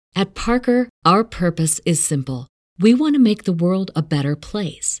At Parker, our purpose is simple. We want to make the world a better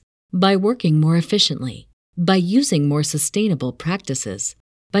place by working more efficiently, by using more sustainable practices,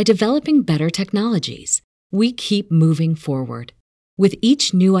 by developing better technologies. We keep moving forward. With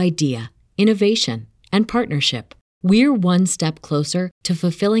each new idea, innovation, and partnership, we're one step closer to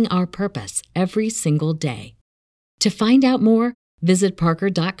fulfilling our purpose every single day. To find out more, visit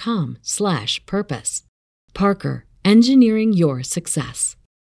parker.com/purpose. Parker, engineering your success.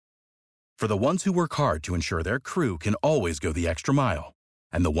 For the ones who work hard to ensure their crew can always go the extra mile,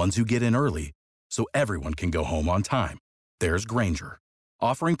 and the ones who get in early so everyone can go home on time, there's Grainger,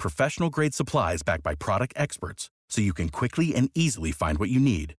 offering professional-grade supplies backed by product experts so you can quickly and easily find what you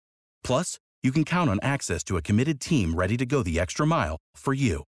need. Plus, you can count on access to a committed team ready to go the extra mile for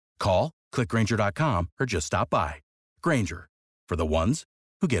you. Call, click Grainger.com, or just stop by. Grainger, for the ones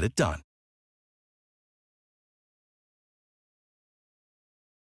who get it done.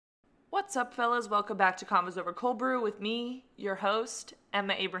 What's up, fellas? Welcome back to Convos Over Cold Brew with me, your host,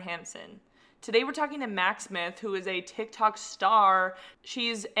 Emma Abrahamson. Today we're talking to Mac Smith, who is a TikTok star.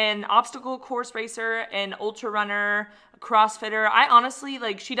 She's an obstacle course racer, an ultrarunner, a crossfitter. I honestly,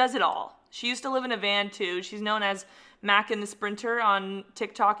 she does it all. She used to live in a van too. She's known as Mac and the Sprinter on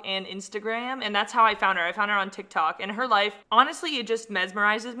TikTok and Instagram, and that's how I found her. I found her on TikTok, and her life, honestly, it just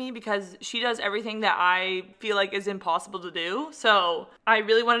mesmerizes me because she does everything that I feel like is impossible to do. So I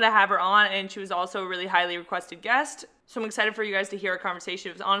really wanted to have her on, and she was also a really highly requested guest. So I'm excited for you guys to hear our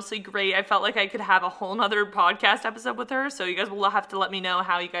conversation. It was honestly great. I felt like I could have a whole nother podcast episode with her, so you guys will have to let me know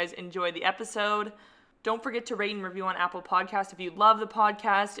how you guys enjoyed the episode. Don't forget to rate and review on Apple Podcasts if you love the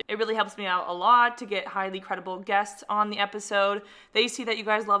podcast. It really helps me out a lot to get highly credible guests on the episode. They see that you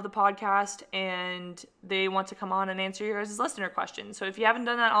guys love the podcast and they want to come on and answer your guys' listener questions. So if you haven't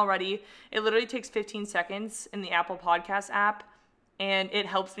done that already, it literally takes 15 seconds in the Apple Podcast app, and it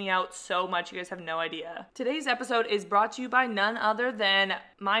helps me out so much. You guys have no idea. Today's episode is brought to you by none other than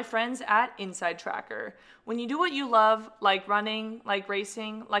my friends at Inside Tracker. When you do what you love, like running, like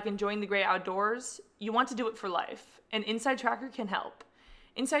racing, like enjoying the great outdoors, you want to do it for life, and Inside Tracker can help.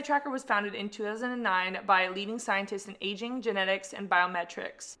 Inside Tracker was founded in 2009 by leading scientists in aging, genetics, and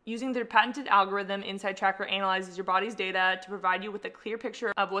biometrics. Using their patented algorithm, Inside Tracker analyzes your body's data to provide you with a clear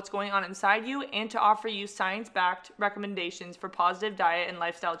picture of what's going on inside you and to offer you science-backed recommendations for positive diet and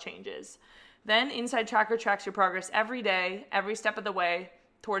lifestyle changes. Then Inside Tracker tracks your progress every day, every step of the way,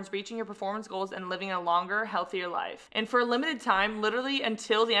 towards reaching your performance goals and living a longer, healthier life. And for a limited time, literally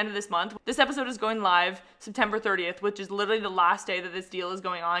until the end of this month, this episode is going live September 30th, which is literally the last day that this deal is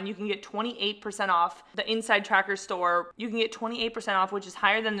going on. You can get 28% off the Inside Tracker store. You can get 28% off, which is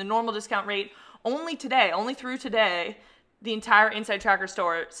higher than the normal discount rate only through today, the entire Inside Tracker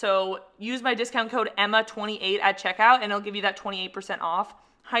store. So use my discount code EMMA28 at checkout and it'll give you that 28% off.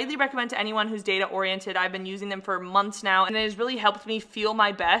 Highly recommend to anyone who's data oriented. I've been using them for months now, and it has really helped me feel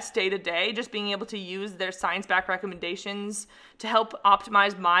my best day to day, just being able to use their science-backed recommendations to help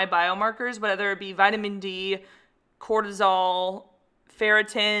optimize my biomarkers, whether it be vitamin D, cortisol,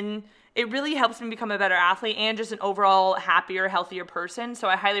 ferritin. It really helps me become a better athlete and just an overall happier, healthier person. So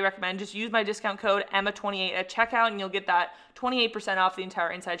I highly recommend just use my discount code EMMA28 at checkout and you'll get that 28% off the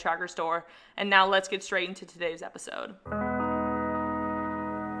entire Inside Tracker store. And now let's get straight into today's episode.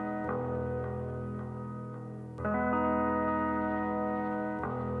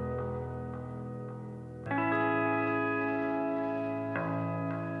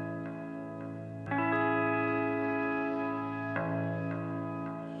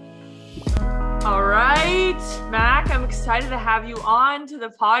 Mac, I'm excited to have you on to the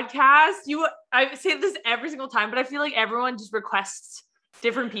podcast. I say this every single time, but I feel like everyone just requests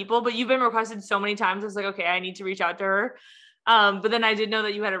different people, but you've been requested so many times. I was like, okay, I need to reach out to her. But then I did know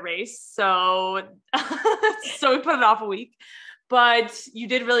that you had a race. So, so we put it off a week, but you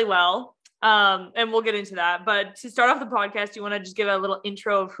did really well. And we'll get into that. But to start off the podcast, you want to just give a little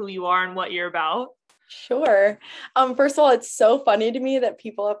intro of who you are and what you're about? Sure. First of all, it's so funny to me that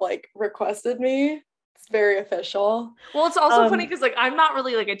people have requested me. It's very official. Well, it's also funny because I'm not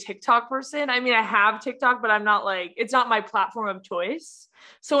really a TikTok person. I mean, I have TikTok, but I'm not it's not my platform of choice.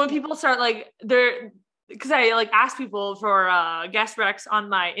 So when people start because I ask people for guest recs on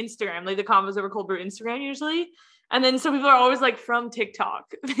my Instagram, the Convos Over Cold Brew Instagram usually. And then some people are always from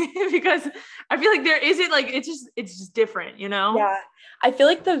TikTok because I feel like there isn't it's just different, you know? Yeah. I feel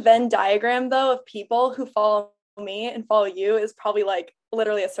like the Venn diagram though of people who follow me and follow you is probably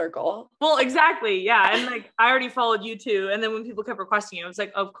literally a circle. Well, exactly. Yeah. And I already followed you too. And then when people kept requesting it, I was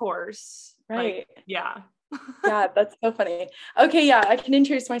like, of course. Right. Yeah. Yeah, that's so funny. Okay, yeah, I can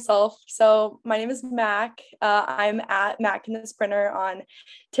introduce myself. So my name is Mac. I'm at Mac in the Sprinter on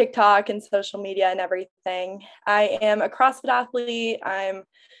TikTok and social media and everything. I am a CrossFit athlete. I'm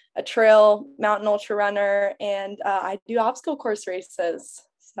a trail mountain ultra runner, and I do obstacle course races.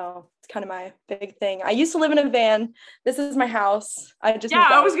 So it's kind of my big thing. I used to live in a van. This is my house. I just Yeah,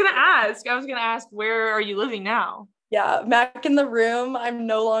 moved I out. was gonna ask, where are you living now? Yeah, Mac in the room. I'm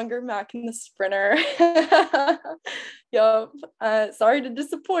no longer Mac in the Sprinter. Yep. Sorry to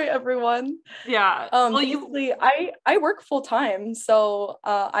disappoint everyone. Yeah. Well, Basically, I work full time, so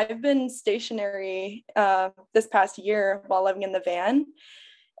I've been stationary this past year while living in the van,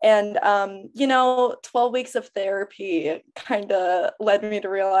 and 12 weeks of therapy kind of led me to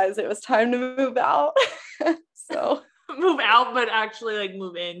realize it was time to move out. So move out, but actually like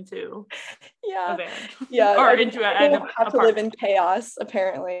move into a yeah, van yeah, or I into don't an have to live apartment. in chaos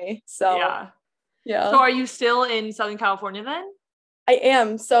apparently. So Yeah. So yeah. are you still in Southern California then? I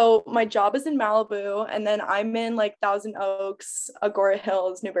am. So my job is in Malibu, and then I'm in like Thousand Oaks, Agora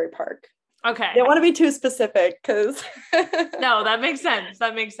Hills, Newbury Park. I Okay. don't want to be too specific because No, that makes sense.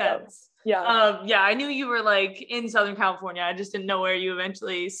 That makes sense. yeah. Yeah, I knew you were like in Southern California. I just didn't know where you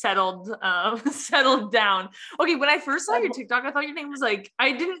eventually settled, settled down. Okay, when I first saw your TikTok, I thought your name was like,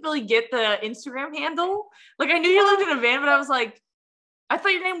 I didn't really get the Instagram handle. Like I knew you lived in a van, but I was like, I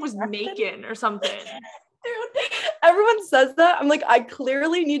thought your name was Macon or something. Dude, everyone says that. I'm like, I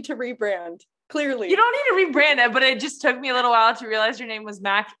clearly need to rebrand. Clearly. You don't need to rebrand it, but it just took me a little while to realize your name was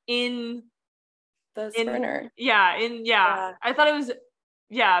Mac The in Sprinter. yeah. I thought it was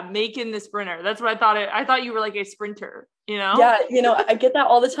Macon the Sprinter. That's what I thought. I thought you were like a sprinter, you know? Yeah, I get that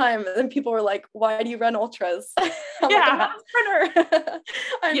all the time. And then people were like, why do you run ultras? I'm like, I'm not a sprinter.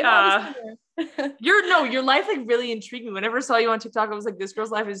 I'm not a sprinter. Your life like really intrigued me. Whenever I saw you on TikTok, I was like, this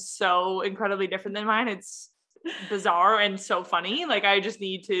girl's life is so incredibly different than mine. It's bizarre and so funny. Like I just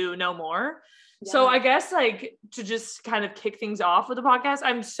need to know more. Yeah. So I guess like to just kind of kick things off with the podcast,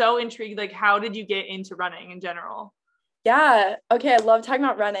 I'm so intrigued. Like, how did you get into running in general? Yeah. Okay. I love talking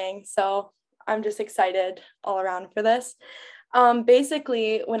about running. So I'm just excited all around for this.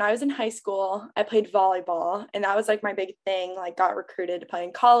 Basically, when I was in high school, I played volleyball, and that was like my big thing, like got recruited to play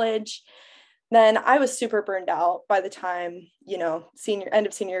in college. Then I was super burned out by the time, end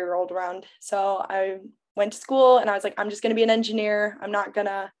of senior year rolled around. So I went to school and I was like, I'm just going to be an engineer. I'm not going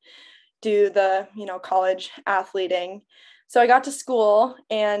to do the, college athleting. So I got to school,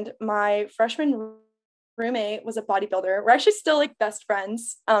 and my freshman roommate was a bodybuilder. We're actually still like best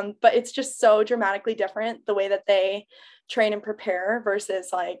friends, but it's just so dramatically different the way that they train and prepare versus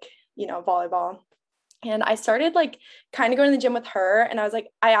like, volleyball. And I started like kind of going to the gym with her, and I was like,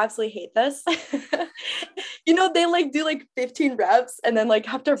 I absolutely hate this. They like do like 15 reps and then like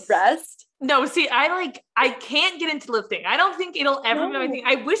have to rest. No, see, I can't get into lifting. I don't think it'll ever be my thing.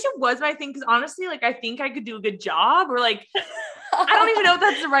 I wish it was my thing because honestly, like I think I could do a good job, or like I don't even know if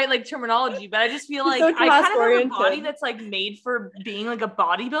that's the right like terminology, but I just feel like I kind of have a body that's like made for being like a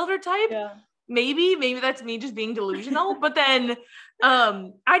bodybuilder type. Yeah. Maybe that's me just being delusional, but then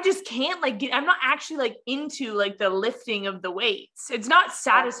I just can't like I'm not actually like into like the lifting of the weights. It's not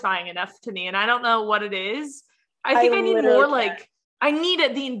satisfying enough to me, and I don't know what it is. I think I need more like I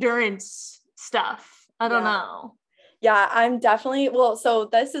needed the endurance stuff. I don't know. Yeah, I'm definitely, so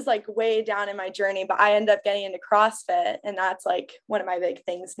this is like way down in my journey, but I ended up getting into CrossFit, and that's like one of my big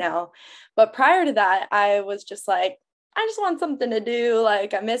things now. But prior to that, I was just like, I just want something to do.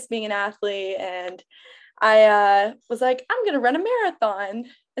 Like I miss being an athlete, and I was like, I'm going to run a marathon.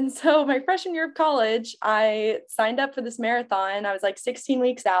 And so my freshman year of college, I signed up for this marathon. I was like 16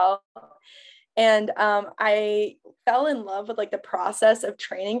 weeks out. And I fell in love with like the process of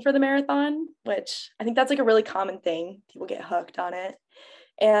training for the marathon, which I think that's like a really common thing. People get hooked on it.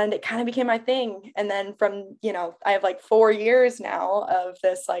 And it kind of became my thing. And then from, I have like 4 years now of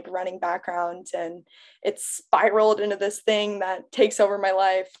this like running background, and it's spiraled into this thing that takes over my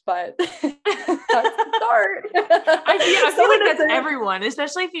life. But that's the start. I feel like that's everyone,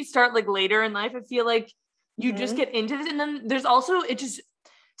 especially if you start like later in life. I feel like you just get into this. And then there's also,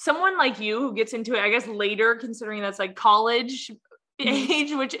 someone like you who gets into it, I guess later, considering that's like college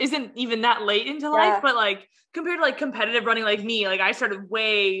age, which isn't even that late into life, but like compared to like competitive running like me, like I started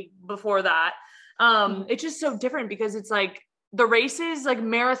way before that. It's just so different because it's like the races, like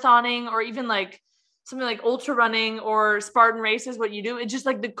marathoning, or even like something like ultra running or Spartan races, what you do, it's just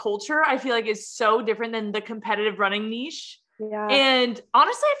like the culture I feel like is so different than the competitive running niche. Yeah. And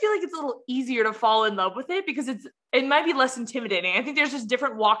honestly, I feel like it's a little easier to fall in love with it because it might be less intimidating. I think there's just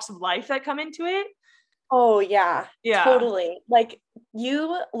different walks of life that come into it. Oh yeah, Yeah. totally. Like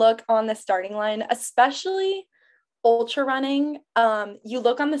you look on the starting line, especially ultra running, you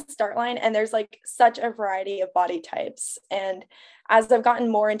look on the start line and there's like such a variety of body types. And as I've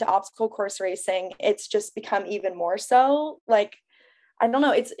gotten more into obstacle course racing, it's just become even more so. Like, I don't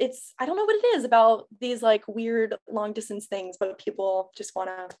know, it's I don't know what it is about these like weird long distance things, but people just want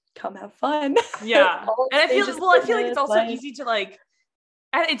to come have fun. Yeah. All And stages I feel like it's fitness, also like, easy to like,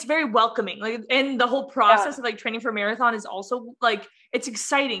 and it's very welcoming. Like, and the whole process yeah, of like training for a marathon is also like, it's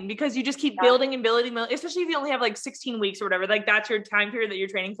exciting because you just keep yeah, building and building, especially if you only have like 16 weeks or whatever. Like that's your time period that you're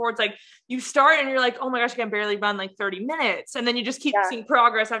training for. It's like you start and you're like, oh my gosh, I can barely run like 30 minutes. And then you just keep yeah, seeing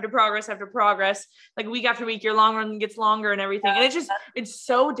progress after progress after progress. Like week after week, your long run gets longer and everything. And it's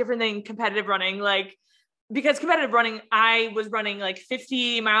so different than competitive running. Like, because competitive running, I was running like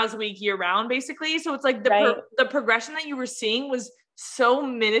 50 miles a week year round, basically. So it's like right, the progression that you were seeing was so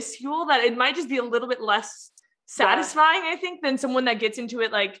minuscule that it might just be a little bit less yeah, satisfying, I think, than someone that gets into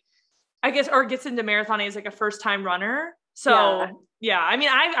it, like, I guess, or gets into marathoning as like a first time runner. yeah. So yeah, I mean,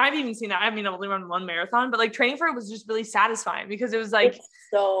 I've even seen that. I mean, I've only run one marathon, but like training for it was just really satisfying because it was like, It's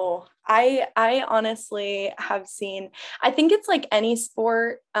so I honestly have seen, I think it's like any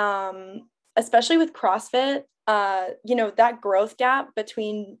sport, especially with CrossFit, that growth gap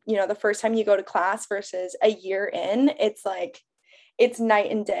between, the first time you go to class versus a year in, it's like it's night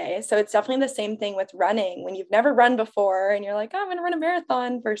and day. So it's definitely the same thing with running when you've never run before and you're like, oh, I'm gonna run a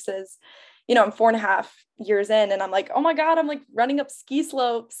marathon versus, I'm 4.5 years in and I'm like, oh my God, I'm like running up ski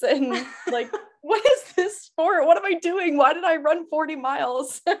slopes and like, what is this sport? What am I doing? Why did I run 40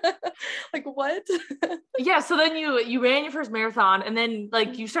 miles? Like what? yeah. So then you ran your first marathon and then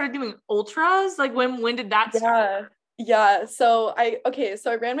like you started doing ultras. Like when did that start? Yeah. Yeah. So I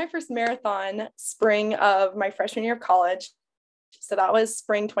ran my first marathon spring of my freshman year of college. So that was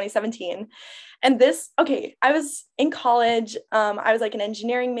spring 2017. And I was in college. I was like an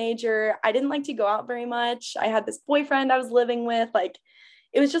engineering major. I didn't like to go out very much. I had this boyfriend I was living with. Like,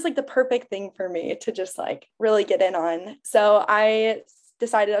 it was just like the perfect thing for me to just like really get in on. So I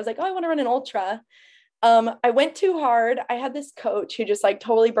decided, I was like, oh, I want to run an ultra. I went too hard. I had this coach who just like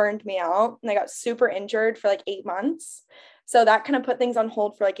totally burned me out and I got super injured for like 8 months. So that kind of put things on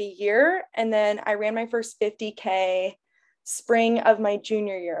hold for like a year. And then I ran my first 50K spring of my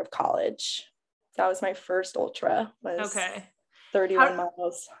junior year of college. That was my first ultra, was Okay. 31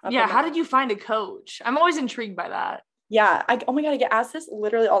 miles. How did you find a coach? I'm always intrigued by that. Yeah. Oh my God, I get asked this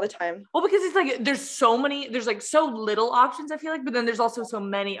literally all the time. Well, because it's like there's like so little options, I feel like, but then there's also so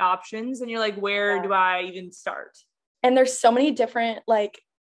many options, and you're like, where do I even start? And there's so many different like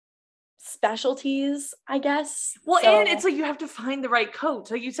specialties, I guess. Well, So, and it's like you have to find the right coach.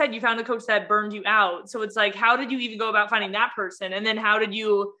 Like you said, you found a coach that burned you out. So it's like, how did you even go about finding that person? And then how did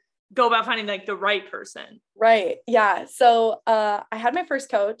you go about finding like the right person? right. Yeah. So I had my first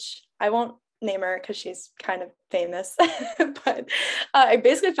coach. I won't name her because she's kind of famous, but I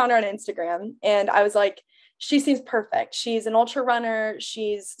basically found her on Instagram and I was like, she seems perfect. She's an ultra runner.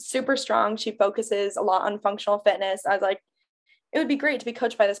 She's super strong. She focuses a lot on functional fitness. I was like, it would be great to be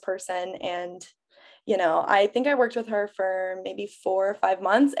coached by this person. And, I think I worked with her for maybe 4 or 5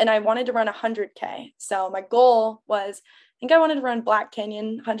 months and I wanted to run 100K. So my goal was, I think I wanted to run Black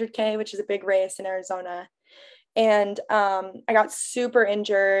Canyon 100K, which is a big race in Arizona. And I got super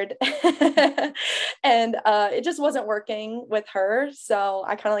injured and it just wasn't working with her. So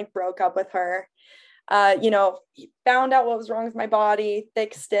I kind of like broke up with her, found out what was wrong with my body,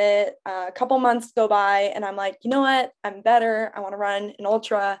 fixed it. A couple months go by and I'm like, you know what? I'm better. I want to run an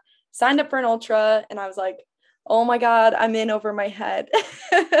ultra, signed up for an ultra. And I was like, oh my God, I'm in over my head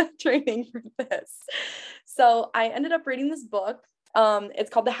training for this. So I ended up reading this book. It's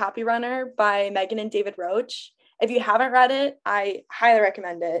called The Happy Runner by Megan and David Roach. If you haven't read it, I highly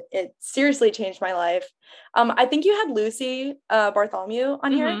recommend it. It seriously changed my life. I think you had Lucy Bartholomew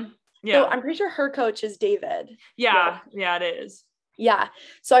on here. Yeah. So I'm pretty sure her coach is David. Yeah, it is. Yeah.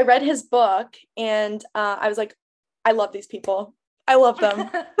 So I read his book and I was like, I love these people. I love them.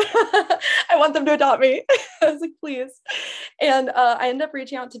 I want them to adopt me. I was like, please. And I ended up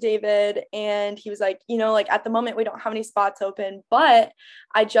reaching out to David and he was like, like at the moment we don't have any spots open, but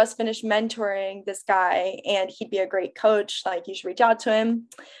I just finished mentoring this guy and he'd be a great coach. Like you should reach out to him.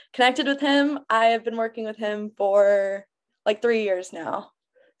 Connected with him. I have been working with him for like 3 years now.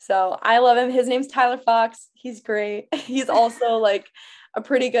 So I love him. His name's Tyler Fox. He's great. He's also like a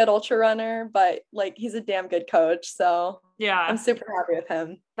pretty good ultra runner, but like he's a damn good coach. So yeah, I'm super happy with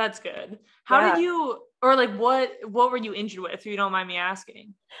him. That's good. How did you, or like what were you injured with, if you don't mind me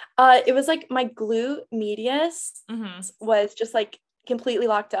asking? It was like my glute medius was just like completely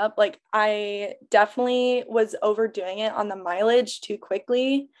locked up. Like I definitely was overdoing it on the mileage too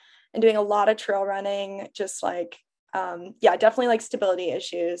quickly and doing a lot of trail running, just like definitely like stability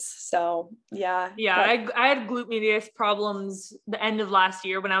issues. So yeah, I had glute medius problems the end of last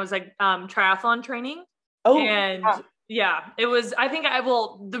year when I was like triathlon training. And it was, I think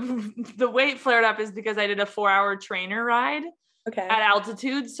the way it flared up is because I did a 4-hour trainer ride at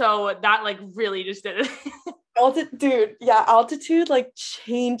altitude. So that like really just did it. Altitude like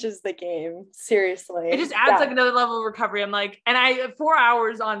changes the game. Seriously. It just adds like another level of recovery. I'm like, and 4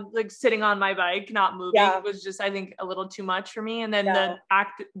 hours on like sitting on my bike, not moving was just, I think, a little too much for me. And then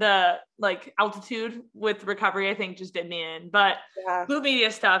the like altitude with recovery, I think just did me in. But glute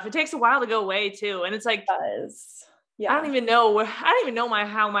medius stuff, it takes a while to go away too. And it's like, I don't even know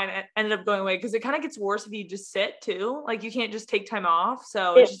how mine ended up going away, because it kind of gets worse if you just sit too. Like you can't just take time off.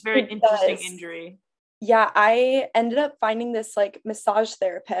 So it's just very interesting injury. Yeah, I ended up finding this like massage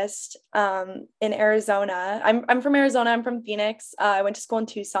therapist in Arizona. I'm from Arizona. I'm from Phoenix. I went to school in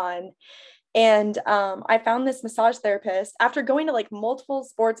Tucson. And I found this massage therapist after going to like multiple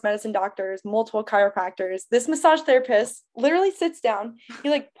sports medicine doctors, multiple chiropractors. This massage therapist literally sits down.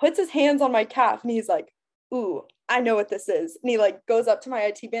 He like puts his hands on my calf and he's like, ooh, I know what this is. And he like goes up to my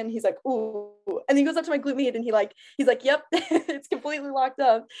IT band. And he's like, ooh. And he goes up to my glute med and he's like, yep, it's completely locked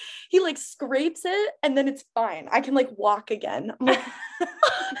up. He like scrapes it and then it's fine. I can like walk again. I'm like,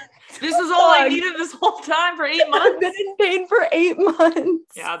 this is all I needed this whole time for 8 months. I've been in pain for 8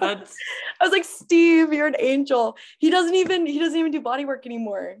 months. Yeah, that's. I was like, Steve, you're an angel. He doesn't even do body work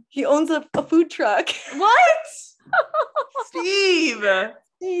anymore. He owns a food truck. What? Steve,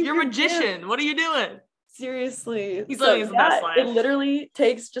 you're a magician. What are you doing? Seriously. He's living his best life. It literally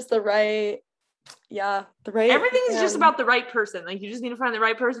takes just the right. Everything is just about the right person. Like you just need to find the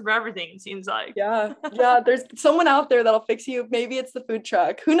right person for everything, it seems like. Yeah, there's someone out there that'll fix you. Maybe it's the food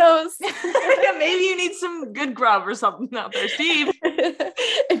truck, who knows. Yeah, maybe you need some good grub or something out there, Steve.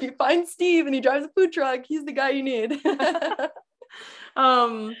 If you find Steve and he drives a food truck, he's the guy you need.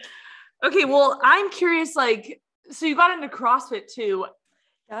 Okay, well, I'm curious, like, so you got into CrossFit too.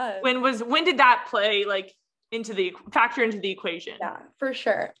 Yeah. When did that play like factor into the equation? Yeah, for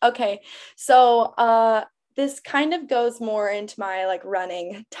sure. Okay. So this kind of goes more into my like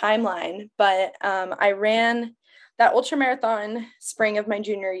running timeline, but I ran that ultra marathon spring of my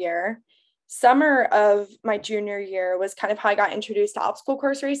junior year. Summer of my junior year was kind of how I got introduced to obstacle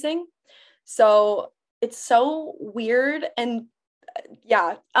course racing. So it's so weird. And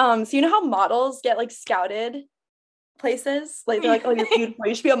so you know how models get like scouted places, like they're like, oh, you're beautiful,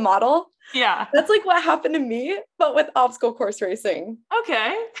 you should be a model. Yeah, that's like what happened to me, but with obstacle course racing.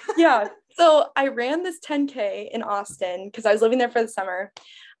 Okay. Yeah, so I ran this 10K in Austin because I was living there for the summer,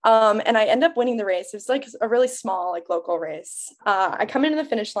 and I ended up winning the race. It was like a really small like local race. I come into the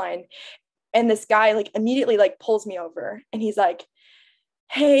finish line and this guy like immediately like pulls me over and he's like,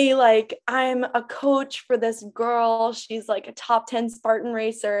 hey, like I'm a coach for this girl. She's like a top 10 Spartan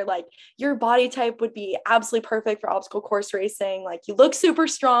racer. Like your body type would be absolutely perfect for obstacle course racing. Like you look super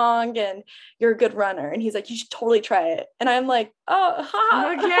strong and you're a good runner. And he's like, you should totally try it. And I'm like,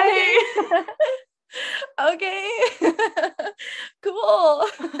 oh, okay. Cool.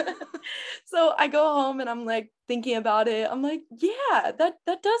 So I go home and I'm like thinking about it. I'm like, yeah, that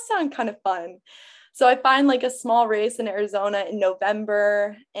does sound kind of fun. So I find like a small race in Arizona in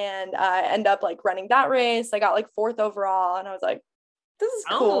November and I end up like running that race. I got like 4th overall and I was like, this is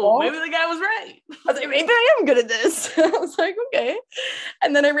cool. Maybe the guy was right. I was like, maybe I am good at this. I was like, okay.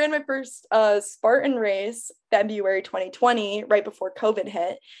 And then I ran my first Spartan race February 2020, right before COVID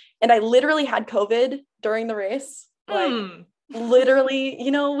hit. And I literally had COVID during the race. Like literally,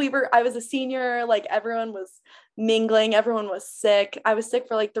 you know, I was a senior, like everyone was mingling, everyone was sick. I was sick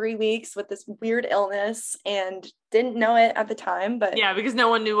for like 3 weeks with this weird illness and didn't know it at the time, but yeah, because no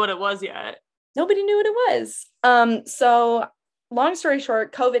one knew what it was yet. Nobody knew what it was. So long story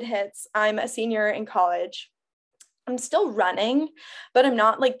short, COVID hits. I'm a senior in college. I'm still running, but I'm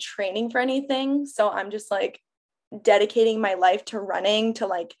not like training for anything. So I'm just like dedicating my life to running to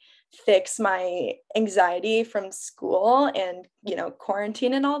like fix my anxiety from school and, you know,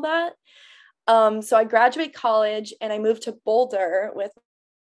 quarantine and all that. So I graduate college and I moved to Boulder with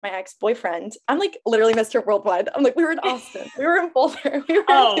my ex-boyfriend. I'm like literally Mr. Worldwide. I'm like, we were in Austin. We were in Boulder. We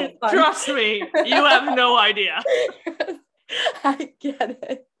were in trust me. You have no idea. I get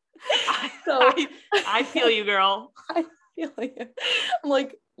it. I feel you, girl. I feel you. I'm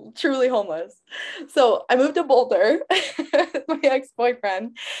like truly homeless. So I moved to Boulder with my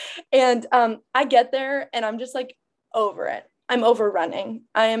ex-boyfriend and I get there and I'm just like over it. I'm over running.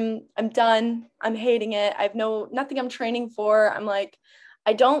 I'm done. I'm hating it. I have nothing I'm training for. I'm like,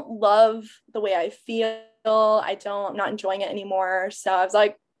 I don't love the way I feel. I'm not enjoying it anymore. So I was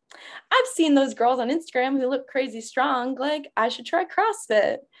like, I've seen those girls on Instagram who look crazy strong. Like, I should try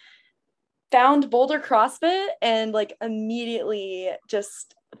CrossFit. Found Boulder CrossFit and like immediately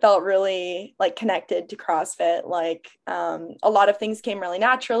just felt really like connected to CrossFit. Like a lot of things came really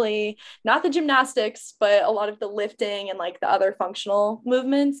naturally, not the gymnastics, but a lot of the lifting and like the other functional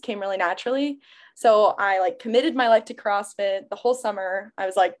movements came really naturally. So I like committed my life to CrossFit the whole summer. I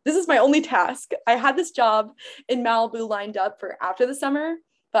was like, this is my only task. I had this job in Malibu lined up for after the summer.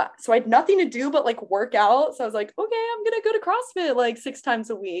 But so I had nothing to do but like work out. So I was like, okay, I'm going to go to CrossFit like 6 times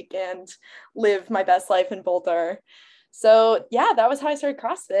a week and live my best life in Boulder. So yeah, that was how I started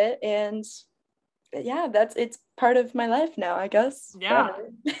CrossFit. And yeah, it's part of my life now, I guess. Yeah.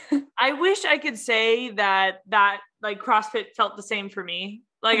 I wish I could say that like CrossFit felt the same for me.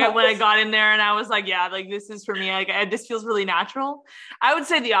 Like when I got in there and I was like, yeah, like this is for me. Like this feels really natural. I would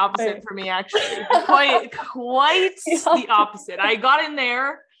say the opposite for me, actually. Quite the opposite. I got in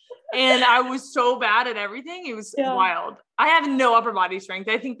there and I was so bad at everything. It was wild. I have no upper body strength.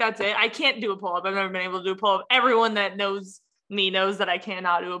 I think that's it. I can't do a pull-up. I've never been able to do a pull-up. Everyone that knows me knows that I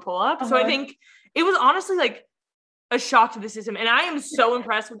cannot do a pull-up. So I think it was honestly like a shock to the system. And I am so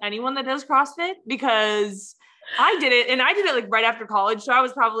impressed with anyone that does CrossFit because I did it, and I did it like right after college. So I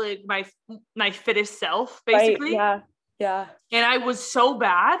was probably like my fittest self, basically. Right, yeah. And I was so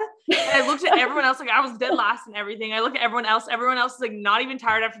bad. And I looked at everyone else, like I was dead last and everything. I look at everyone else is like not even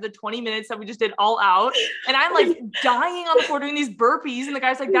tired after the 20 minutes that we just did all out. And I'm like dying on the floor doing these burpees. And the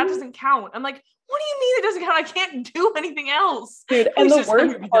guy's like, that doesn't count. I'm like, what do you mean it doesn't count? I can't do anything else. Dude, and the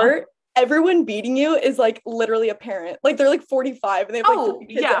worst part, everyone beating you is like literally a parent. Like they're like 45 and they have like 3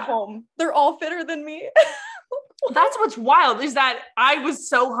 kids at home. They're all fitter than me. That's what's wild is that I was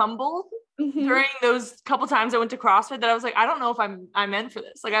so humble during those couple times I went to CrossFit that I was like, I don't know if I'm meant for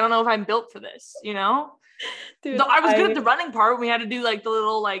this. Like, I don't know if I'm built for this, you know? Dude, I was good at the running part when we had to do like the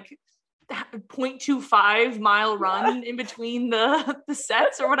little like 0.25 mile run in between the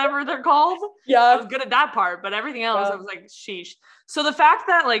sets or whatever they're called. Yeah. I was good at that part, but everything else I was like, sheesh. So the fact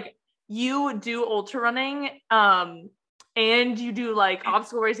that like you do ultra running, and you do like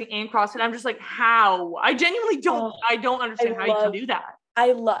obstacle racing and CrossFit, I'm just like, how? I genuinely don't understand how you can do that.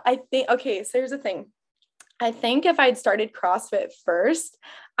 I think, okay, so here's the thing. I think if I'd started CrossFit first,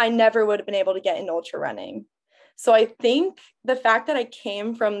 I never would have been able to get in ultra running. So I think the fact that I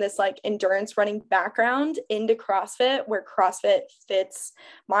came from this like endurance running background into CrossFit, where CrossFit fits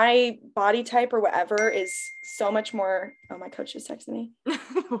my body type or whatever, is so much more. Oh, my coach just texted me.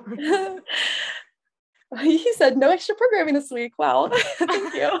 He said no extra programming this week. Wow.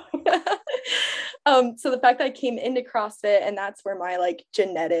 Thank you. So the fact that I came into CrossFit and that's where my like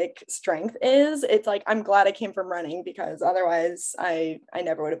genetic strength is, it's like, I'm glad I came from running because otherwise I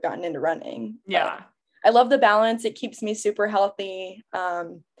never would have gotten into running. Yeah. But I love the balance. It keeps me super healthy.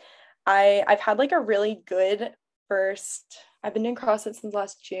 I've had like a really good I've been doing CrossFit since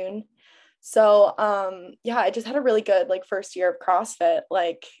last June. So, I just had a really good like first year of CrossFit.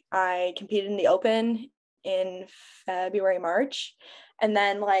 Like I competed in the Open in February, March. And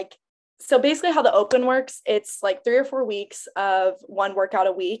then like, so basically how the Open works, it's like 3 or 4 weeks of one workout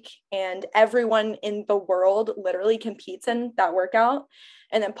a week and everyone in the world literally competes in that workout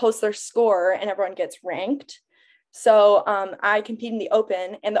and then posts their score and everyone gets ranked. So I compete in the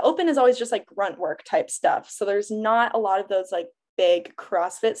Open and the Open is always just like grunt work type stuff. So there's not a lot of those like big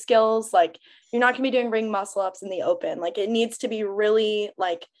CrossFit skills. Like you're not gonna be doing ring muscle ups in the Open. Like it needs to be really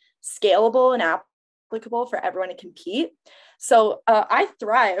like scalable and applicable for everyone to compete. So I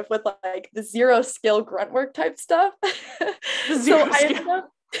thrive with like the 0 skill grunt work type stuff. So I ended up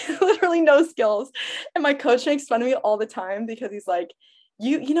literally no skills. And my coach makes fun of me all the time because he's like,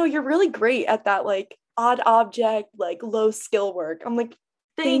 you know, you're really great at that like odd object, like low skill work. I'm like,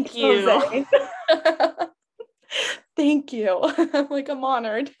 thank you. Jose. Thank you. I'm like, I'm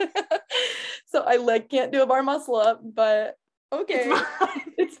honored. So I like can't do a bar muscle up, but okay,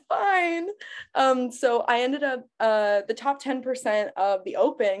 it's fine. So I ended up the top 10% of the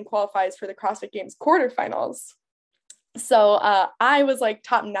Open qualifies for the CrossFit Games quarterfinals. So I was like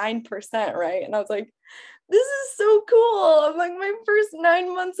top 9%, right? And I was like, this is so cool. I'm like, my first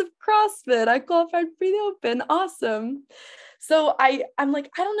 9 months of CrossFit, I qualified for the Open. Awesome. So I'm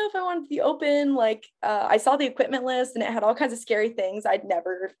like, I don't know if I wanted the Open. Like, I saw the equipment list and it had all kinds of scary things I'd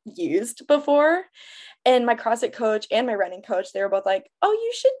never used before. And my CrossFit coach and my running coach, they were both like, oh,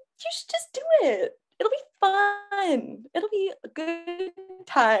 you should just do it. It'll be fun. It'll be a good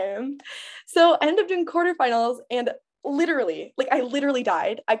time. So I ended up doing quarterfinals and literally, like I literally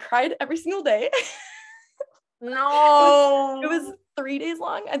died. I cried every single day. No. It was 3 days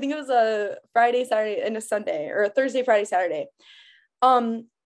long. I think it was a Friday, Saturday, and a Sunday, or a Thursday, Friday, Saturday.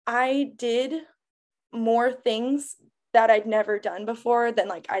 I did more things that I'd never done before than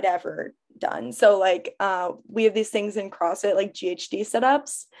like I'd ever done. So like we have these things in CrossFit, like GHD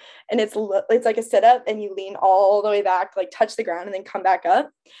setups, and it's like a sit up and you lean all the way back, like touch the ground and then come back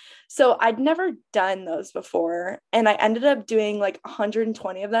up. So I'd never done those before, and I ended up doing like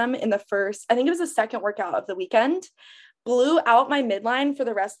 120 of them in the first, I think it was the second workout of the weekend. Blew out my midline for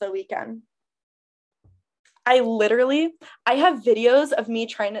the rest of the weekend. I have videos of me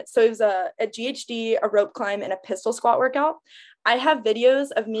trying to, so it was a GHD, a rope climb, and a pistol squat workout. I have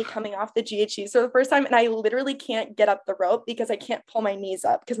videos of me coming off the GHD for the first time, and I literally can't get up the rope because I can't pull my knees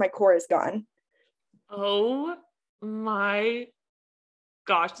up because my core is gone. Oh my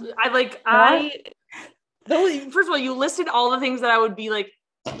gosh. First of all, you listed all the things that I would be like,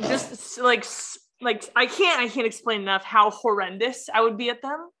 just like I can't explain enough how horrendous I would be at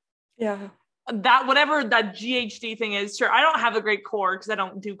them. Yeah. That whatever that GHD thing is, sure. I don't have a great core because I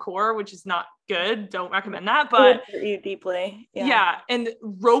don't do core, which is not good. Don't recommend that. But it would hurt you deeply. Yeah. And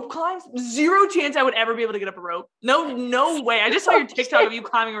rope climbs, zero chance I would ever be able to get up a rope. No way. I just saw your TikTok of you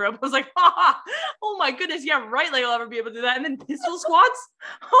climbing a rope. I was like, oh my goodness, yeah, right. Like I'll ever be able to do that. And then pistol squats.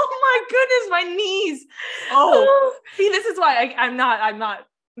 Oh my goodness, my knees. Oh, see, this is why I'm not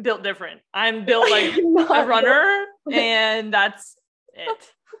built different. I'm built like a runner, and that's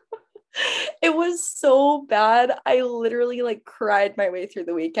it. It was so bad. I literally like cried my way through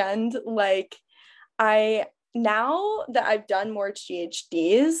the weekend. Like now that I've done more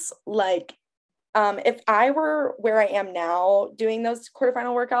GHDs, like if I were where I am now doing those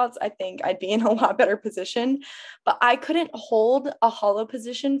quarterfinal workouts, I think I'd be in a lot better position. But I couldn't hold a hollow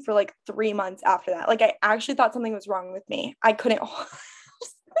position for like 3 months after that. Like I actually thought something was wrong with me. I couldn't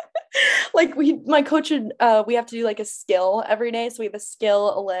like my coach would we have to do like a skill every day, so we have a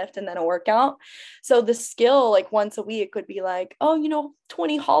skill, a lift, and then a workout. So the skill like once a week would be like,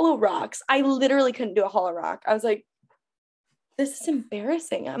 20 hollow rocks. I literally couldn't do a hollow rock. I was like, this is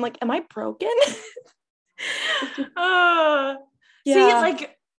embarrassing. I'm like, am I broken? Yeah. See,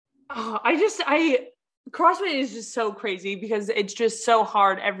 like CrossFit is just so crazy because it's just so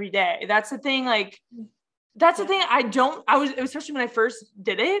hard every day. That's the thing. Like that's the thing. Especially when I first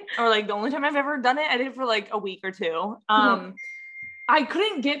did it, or like the only time I've ever done it, I did it for like a week or two. I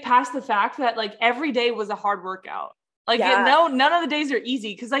couldn't get past the fact that like every day was a hard workout. Like none of the days are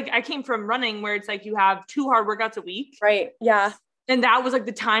easy. Cause like I came from running where it's like you have 2 hard workouts a week. Right. Yeah. And that was like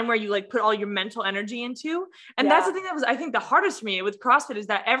the time where you like put all your mental energy into. And that's the thing that was, I think, the hardest for me with CrossFit is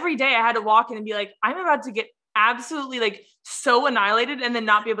that every day I had to walk in and be like, I'm about to get absolutely like so annihilated and then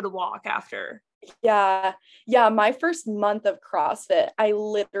not be able to walk after. Yeah. My first month of CrossFit, I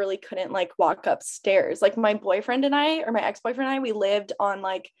literally couldn't like walk upstairs. Like my boyfriend and I, or my ex-boyfriend and I, we lived on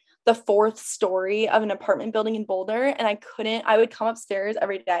like the 4th story of an apartment building in Boulder. And I would come upstairs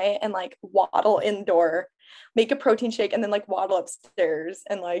every day and like waddle indoor, make a protein shake, and then like waddle upstairs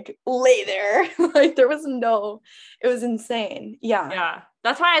and like lay there. Like it was insane. Yeah. Yeah.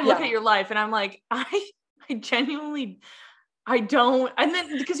 That's why I look at your life and I'm like, I genuinely, I don't, and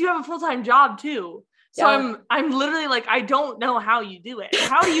then because you have a full-time job too. So I'm literally like, I don't know how you do it.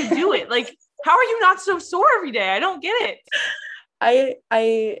 How do you do it? Like, how are you not so sore every day? I don't get it.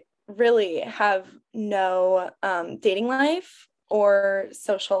 I really have no dating life or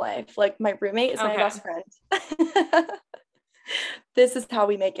social life. Like my roommate is my best friend. This is how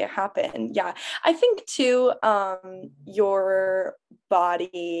we make it happen. Yeah. I think too, your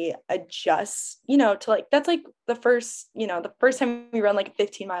body adjusts, to like, that's like the first time you run like a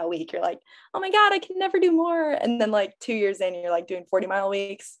 15-mile week, you're like, oh my God, I can never do more. And then like 2 years in, you're like doing 40-mile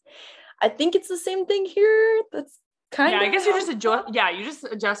weeks. I think it's the same thing here. That's kind of, I guess you just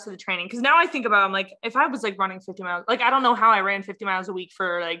adjust to the training. Cause now I think about, I'm like, if I was like running 50 miles, like, I don't know how I ran 50 miles a week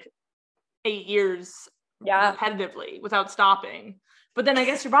for like 8 years repetitively without stopping. But then I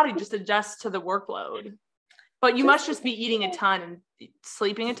guess your body just adjusts to the workload. But you must just be eating a ton and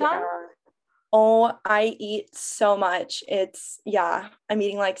sleeping a ton. Oh, I eat so much. I'm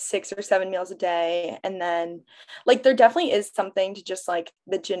eating like 6 or 7 meals a day. And then like, there definitely is something to just like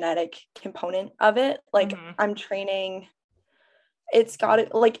the genetic component of it. Like I'm training, it's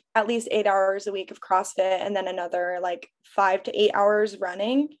got like at least 8 hours a week of CrossFit and then another like 5 to 8 hours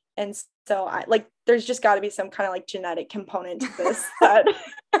running. And so I like, there's just got to be some kind of like genetic component to this that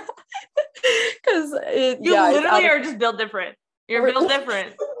because you literally are just built different. You're built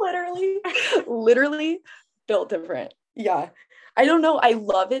different. literally built different. Yeah. I don't know. I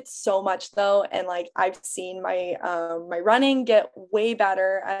love it so much though. And like I've seen my my running get way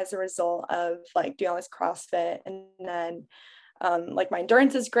better as a result of like doing all this CrossFit. And then like my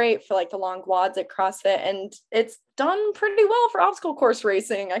endurance is great for like the long WODs at CrossFit, and it's done pretty well for obstacle course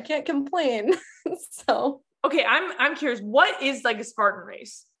racing. I can't complain. So okay, I'm curious, what is like a Spartan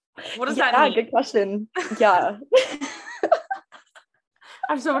race? What does that mean? Good question. Yeah. I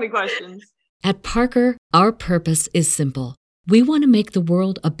have so many questions. At Parker, our purpose is simple. We want to make the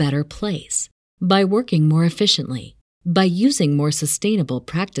world a better place by working more efficiently, by using more sustainable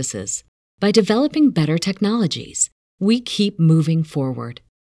practices, by developing better technologies. We keep moving forward.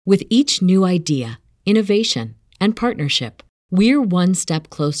 With each new idea, innovation, and partnership, we're one step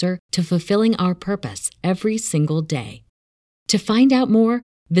closer to fulfilling our purpose every single day. To find out more,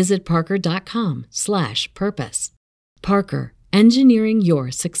 visit parker.com/purpose. Parker, engineering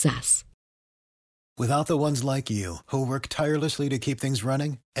your success. Without the ones like you, who work tirelessly to keep things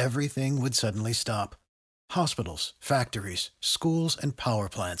running, everything would suddenly stop. Hospitals, factories, schools, and power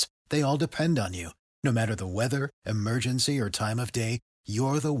plants, they all depend on you. No matter the weather, emergency, or time of day,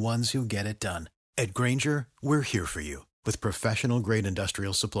 you're the ones who get it done. At Grainger, we're here for you with professional-grade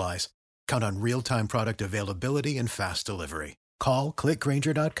industrial supplies. Count on real-time product availability and fast delivery. Call, click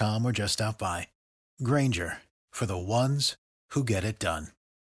Grainger.com, or just stop by. Grainger, for the ones who get it done.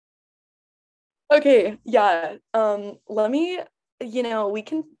 Okay, yeah. Let me, we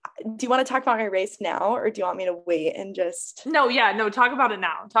can, do you want to talk about my race now, or do you want me to wait and just? No, talk about it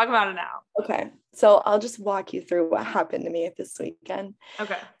now. Okay, so I'll just walk you through what happened to me this weekend.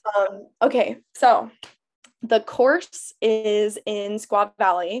 Okay. Okay, so the course is in Squaw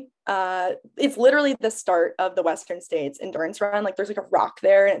Valley. It's literally the start of the Western States endurance run. Like there's like a rock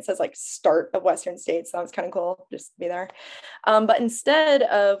there and it says like start of Western States. So that was kind of cool just to be there. But instead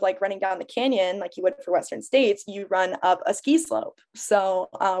of like running down the canyon like you would for Western States, you run up a ski slope. So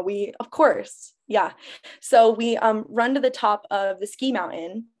we run to the top of the ski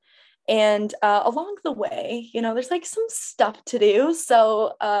mountain. And along the way, there's like some stuff to do.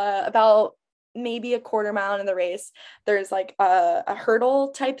 So about maybe a quarter mile in the race, there's like a hurdle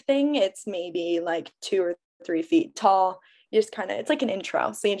type thing. It's maybe like 2 or 3 feet tall. You just it's like an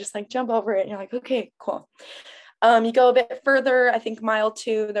intro. So you just like jump over it and you're like, okay, cool. You go a bit further, I think mile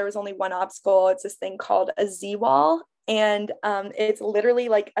 2, there was only one obstacle. It's this thing called a Z-wall. And it's literally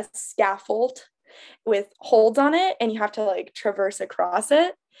like a scaffold with holds on it, and you have to like traverse across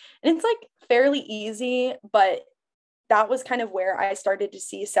it. And it's like fairly easy, but that was kind of where I started to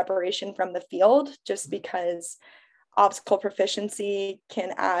see separation from the field, just because obstacle proficiency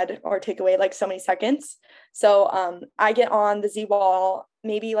can add or take away like so many seconds. So I get on the Z wall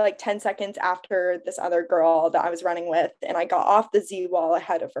maybe like 10 seconds after this other girl that I was running with, and I got off the Z wall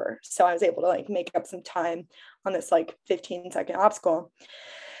ahead of her. So I was able to like make up some time on this like 15-second obstacle.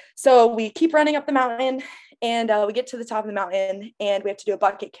 So we keep running up the mountain, and we get to the top of the mountain, and we have to do a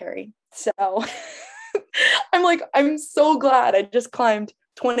bucket carry. So I'm so glad I just climbed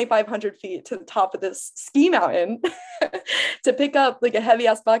 2,500 feet to the top of this ski mountain to pick up like a heavy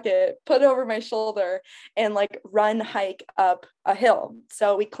ass bucket, put it over my shoulder, and like hike up a hill.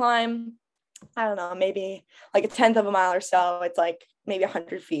 So we climb, I don't know, maybe like a 1/10 of a mile or so. It's like maybe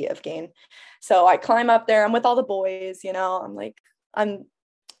 100 feet of gain. So I climb up there. I'm with all the boys, I'm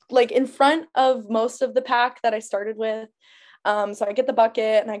like in front of most of the pack that I started with. So I get the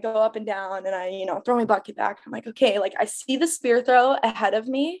bucket and I go up and down, and I, throw my bucket back. I'm like, okay, like I see the spear throw ahead of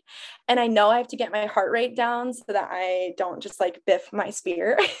me, and I know I have to get my heart rate down so that I don't just like biff my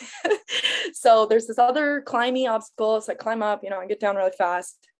spear. So there's this other climbing obstacle. So I climb up, I get down really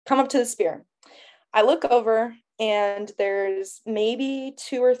fast, come up to the spear. I look over, and there's maybe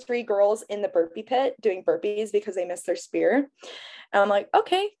 2 or 3 girls in the burpee pit doing burpees because they missed their spear. And I'm like,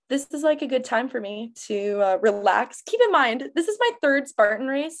 okay, this is like a good time for me to relax. Keep in mind, this is my 3rd Spartan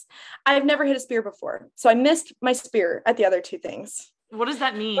race. I've never hit a spear before. So I missed my spear at the other 2 things. What does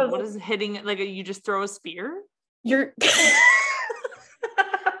that mean? What is hitting? Like you just throw a spear? You're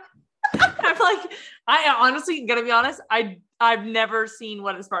I'm like, I honestly, gotta be honest, I've never seen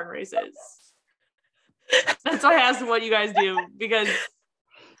what a Spartan race is. That's why I asked what you guys do, because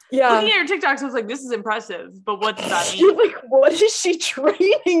looking at your TikToks, I was like, this is impressive, but what does that mean? Like, what is she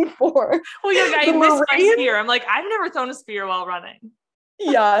training for? Well, you're like, I missed my spear. I'm like, I've never thrown a spear while running.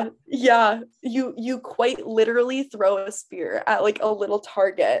 Yeah. You quite literally throw a spear at like a little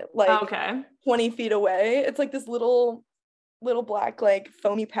target, like 20 feet away. It's like this little black like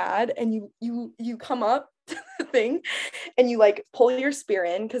foamy pad, and you come up to the thing, and you like pull your spear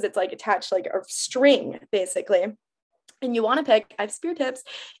in because it's like attached like a string basically. And you want to pick, I have spear tips.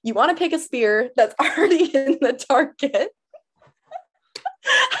 You want to pick a spear that's already in the target.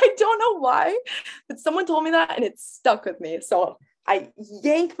 I don't know why, but someone told me that and it stuck with me. So I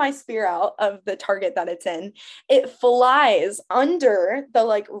yank my spear out of the target that it's in. It flies under the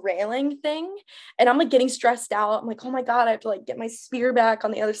like railing thing. And I'm like getting stressed out. I'm like, oh my God, I have to like get my spear back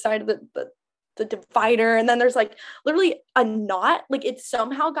on the other side of the divider. And then there's like literally a knot, like it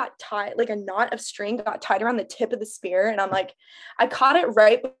somehow got tied, like a knot of string got tied around the tip of the spear. And I'm like, I caught it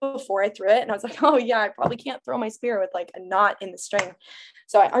right before I threw it. And I was like, oh yeah, I probably can't throw my spear with like a knot in the string.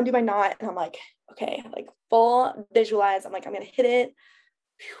 So I undo my knot and I'm like, okay, like full visualize. I'm like, I'm going to hit it.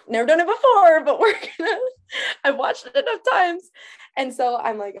 Never done it before, but I've watched it enough times. And so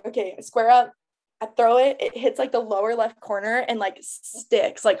I'm like, okay, square up. I throw it. It hits like the lower left corner and like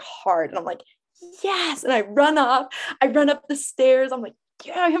sticks like hard. And I'm like, yes. And I run up the stairs. I'm like,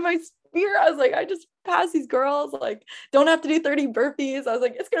 yeah, I have my spear. I was like, I just passed these girls. Like, don't have to do 30 burpees. I was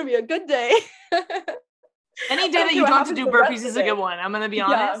like, it's going to be a good day. Any day that you don't have to do burpees is a good one. I'm going to be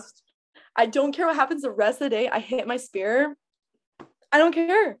honest. I don't care what happens the rest of the day. I hit my spear. I don't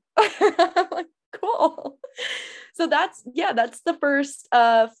care. I'm like, cool. So that's the first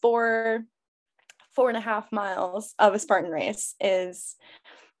 4.5 miles of a Spartan race. Is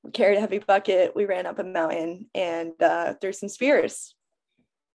we carried a heavy bucket, we ran up a mountain and threw some spears.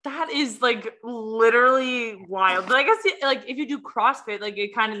 That is like literally wild. But I guess like if you do CrossFit, like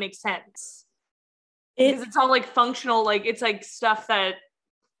it kind of makes sense. Because it's all like functional, like it's like stuff that,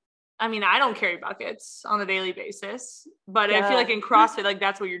 I mean, I don't carry buckets on a daily basis, but I feel like in CrossFit, like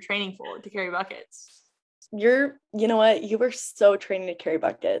that's what you're training for, to carry buckets. You know what? You were so trained to carry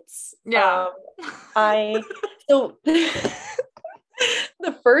buckets. Yeah. So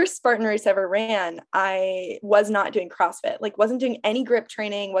the first Spartan race I ever ran, I was not doing CrossFit, like wasn't doing any grip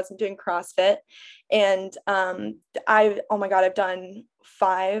training, wasn't doing CrossFit. And I've done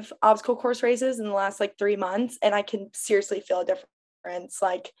 5 obstacle course races in the last like 3 months. And I can seriously feel a difference.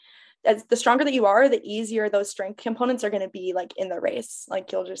 Like as the stronger that you are, the easier those strength components are going to be like in the race.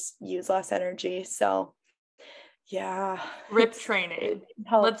 Like you'll just use less energy. So yeah. Grip training.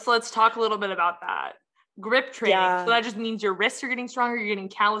 Let's talk a little bit about that. Grip training. Yeah. So that just means your wrists are getting stronger. You're getting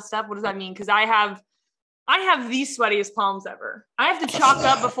calloused up. What does that mean? Because I have the sweatiest palms ever. I have to chalk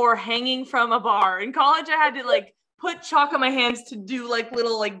up before hanging from a bar. In college, I had to like put chalk on my hands to do like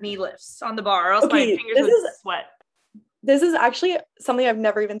little like knee lifts on the bar, or else my fingers would sweat. This is actually something I've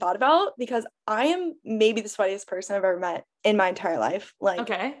never even thought about, because I am maybe the sweatiest person I've ever met in my entire life. Like,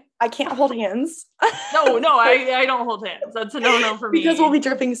 okay, I can't hold hands. No, I don't hold hands. That's a no for me. Because we'll be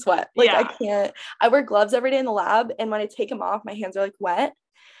dripping sweat. Like, yeah. I can't. I wear gloves every day in the lab, and when I take them off, my hands are like wet.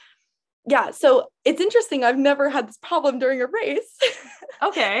 Yeah, so it's interesting. I've never had this problem during a race.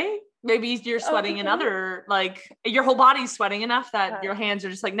 Okay. Maybe you're sweating another, like your whole body's sweating enough that your hands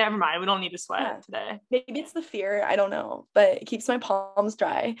are just like, never mind, we don't need to sweat today. Maybe it's the fear. I don't know, but it keeps my palms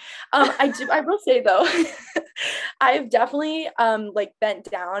dry. I will say though, I've definitely like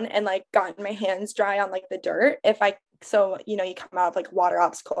bent down and like gotten my hands dry on like the dirt. So, you come out of like water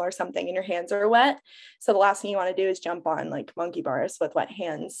obstacle or something and your hands are wet. So the last thing you want to do is jump on like monkey bars with wet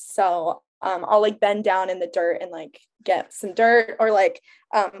hands. So I'll like bend down in the dirt and like get some dirt, or like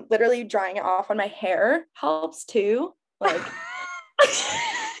literally drying it off on my hair helps too. Like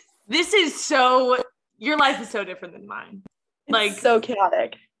your life is so different than mine. Like so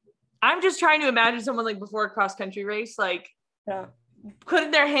chaotic. I'm just trying to imagine someone like before a cross country race, like putting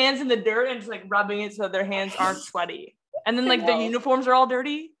their hands in the dirt and just like rubbing it so their hands aren't sweaty. And then like their uniforms are all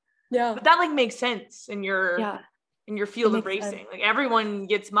dirty. Yeah. But that like makes sense in your field of racing. Sense. Like everyone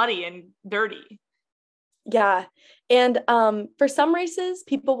gets muddy and dirty. Yeah. And for some races,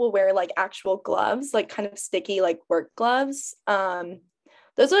 people will wear like actual gloves, like kind of sticky, like work gloves.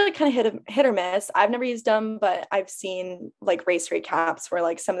 Those are like kind of hit or miss. I've never used them, but I've seen like race recaps where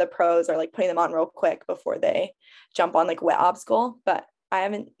like some of the pros are like putting them on real quick before they jump on like wet obstacle, but I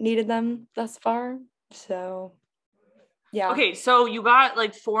haven't needed them thus far. So yeah. Okay. So you got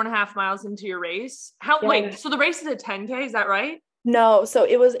like 4.5 miles into your race. So the race is a 10K, is that right? No, so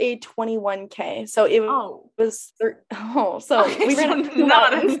it was a 21K. So it was we ran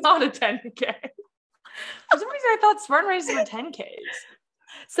not a 10K. For some reason I thought Spartan races were 10Ks.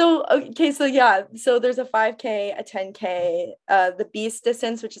 So there's a 5K, a 10K, the beast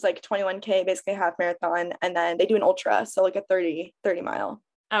distance, which is like 21K, basically half marathon, and then they do an ultra, so like a 30 mile.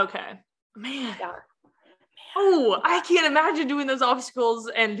 Okay. Man. Yeah. Oh, I can't imagine doing those obstacles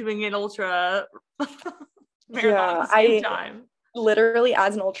and doing an ultra marathon at the same time. Literally,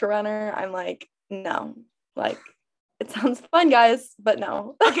 as an ultra runner, I'm like, no, like it sounds fun, guys, but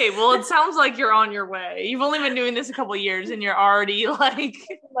no. Okay, well, it sounds like you're on your way. You've only been doing this a couple of years and you're already like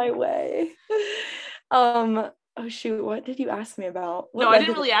my way. Oh shoot, what did you ask me about? No, What I led didn't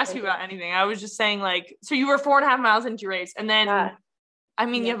to this really ask you about anything. I was just saying, like, so you were 4.5 miles into your race, and then, Yeah. I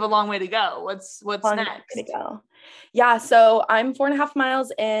mean, you have a long way to go. What's Long next? way to go. Yeah, so I'm 4.5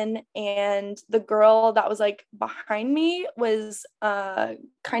 miles in, and the girl that was like behind me was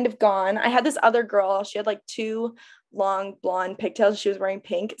kind of gone. I had this other girl. She had like two long blonde pigtails. She was wearing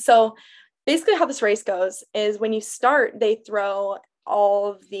pink. So basically how this race goes is when you start, they throw all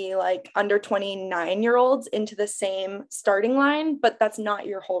of the like under 29-year-olds into the same starting line, but that's not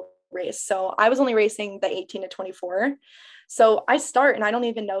your whole race. So I was only racing the 18 to 24. So I start and I don't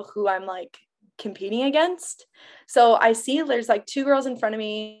even know who I'm like competing against. So I see there's like two girls in front of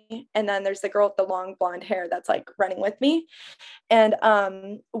me, and then there's the girl with the long blonde hair that's like running with me. And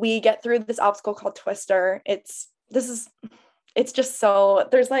we get through this obstacle called Twister. It's just so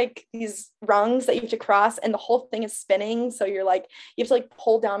there's like these rungs that you have to cross, and the whole thing is spinning. So you're like, you have to like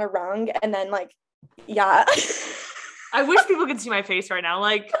pull down a rung, and then like, yeah. I wish people could see my face right now.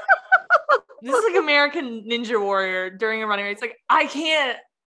 Like, this is like American Ninja Warrior during a running race. Like, I can't.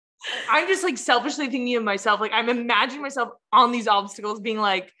 I'm just like selfishly thinking of myself. Like, I'm imagining myself on these obstacles being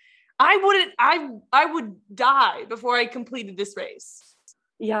like, I would die before I completed this race.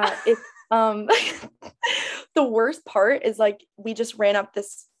 Yeah. It's, the worst part is like, we just ran up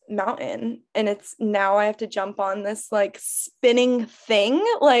this mountain, and it's now I have to jump on this like spinning thing.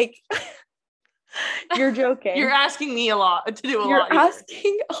 Like, you're joking. You're asking me a lot to do a lot. You're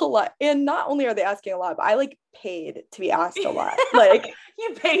asking a lot. And not only are they asking a lot, but I like paid to be asked a lot. Like,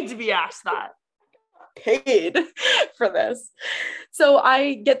 you paid to be asked that. Paid for this. So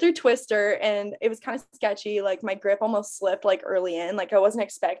I get through Twister, and it was kind of sketchy. Like, my grip almost slipped like early in. Like, I wasn't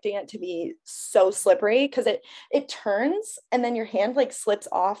expecting it to be so slippery, because it turns and then your hand like slips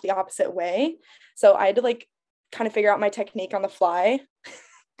off the opposite way. So I had to like kind of figure out my technique on the fly.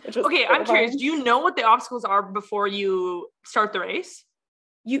 Okay, I'm curious. Do you know what the obstacles are before you start the race?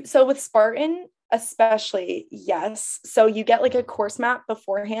 So with Spartan, especially, yes. So you get like a course map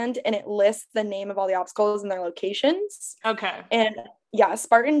beforehand, and it lists the name of all the obstacles and their locations. Okay. And yeah,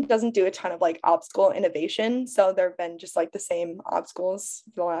 Spartan doesn't do a ton of like obstacle innovation. So there have been just like the same obstacles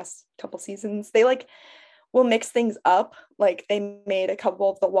the last couple seasons. They like will mix things up. Like, they made a couple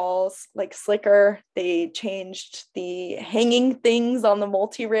of the walls like slicker. They changed the hanging things on the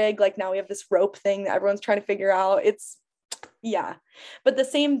multi-rig. Like, now we have this rope thing that everyone's trying to figure out. Yeah, but the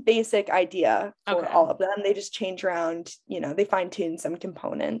same basic idea for all of them. They just change around, they fine tune some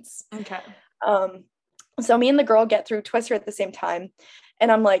components. Okay. So me and the girl get through Twister at the same time,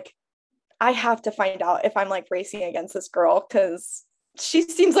 and I'm like, I have to find out if I'm like racing against this girl, because she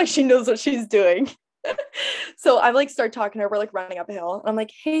seems like she knows what she's doing. So I like start talking to her. We're like running up a hill, and I'm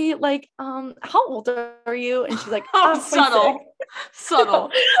like, hey, like, how old are you? And she's like, oh, subtle.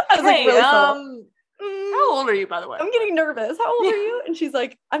 I was like, really subtle. How old are you, by the way? I'm getting nervous. How old are you? And she's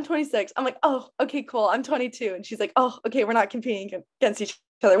like, I'm 26. I'm like, oh, okay, cool. I'm 22. And she's like, oh, okay, we're not competing against each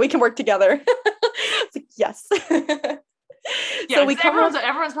other. We can work together. It's like, yes. Yeah, so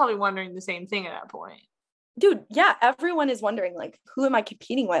everyone's probably wondering the same thing at that point. Dude, yeah, everyone is wondering, like, who am I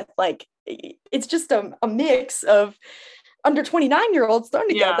competing with? Like, it's just a mix of under 29-year-olds thrown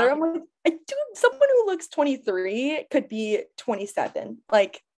together. Yeah. I'm like, dude, someone who looks 23 could be 27.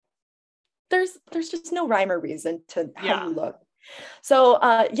 Like, there's just no rhyme or reason to how you look. So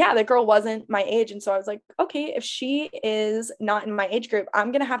the girl wasn't my age, and so I was like, okay, if she is not in my age group,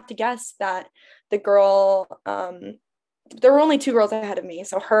 I'm gonna have to guess that the girl, there were only two girls ahead of me,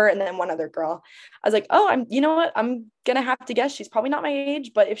 so her and then one other girl. I was like, oh, you know what, I'm gonna have to guess she's probably not my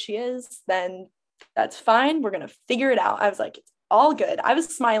age, but if she is, then that's fine. We're gonna figure it out. I was like, it's all good. I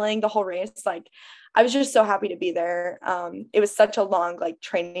was smiling the whole race. Like, I was just so happy to be there. It was such a long like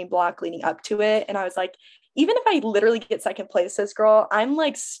training block leading up to it. And I was like, even if I literally get second place, this girl, I'm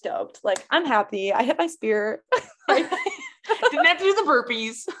like stoked. Like, I'm happy. I hit my spear. Didn't have to do the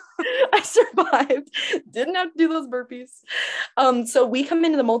burpees. I survived. Didn't have to do those burpees. So we come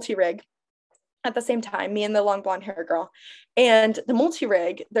into the multi-rig at the same time, me and the long blonde hair girl. And the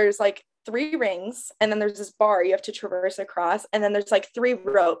multi-rig, there's like 3 rings, and then there's this bar you have to traverse across, and then there's like 3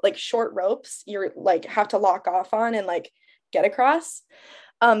 short ropes you're like have to lock off on and like get across.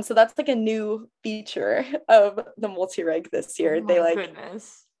 So that's like a new feature of the multi-rig this year. Oh, they like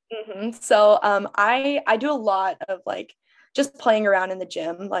goodness. Mm-hmm. So I do a lot of like just playing around in the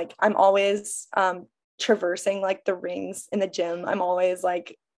gym. Like, I'm always traversing like the rings in the gym. I'm always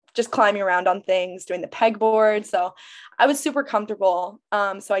like just climbing around on things, doing the pegboard. So I was super comfortable.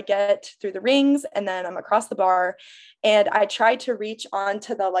 So I get through the rings and then I'm across the bar and I try to reach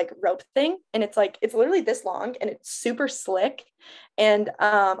onto the like rope thing. And it's like, it's literally this long and it's super slick. And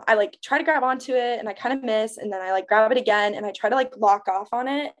I like try to grab onto it and I kind of miss. And then I like grab it again and I try to like lock off on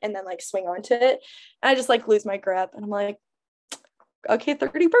it and then like swing onto it. And I just like lose my grip and I'm like, okay,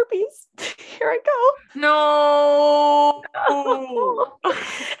 30 burpees. Here I go. No.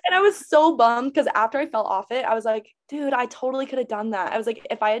 And I was so bummed because after I fell off it, I was like, dude, I totally could have done that. I was like,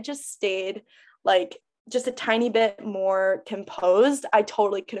 if I had just stayed like just a tiny bit more composed, I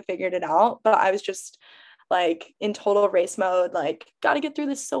totally could have figured it out. But I was just like in total race mode, like, got to get through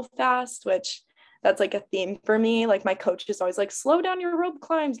this so fast, which that's like a theme for me. Like my coach is always like, slow down your rope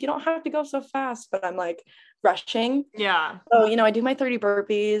climbs. You don't have to go so fast. But I'm like rushing. Yeah. So, you know, I do my 30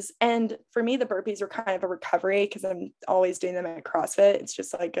 burpees. And for me, the burpees are kind of a recovery because I'm always doing them at CrossFit. It's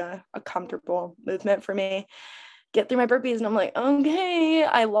just like a comfortable movement for me. Get through my burpees and I'm like, okay,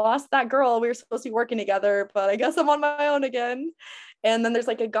 I lost that girl. We were supposed to be working together, but I guess I'm on my own again. And then there's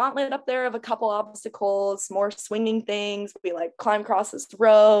like a gauntlet up there of a couple obstacles, more swinging things. We like climb across this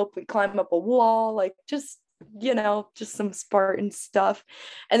rope, we climb up a wall, like just, you know, just some Spartan stuff.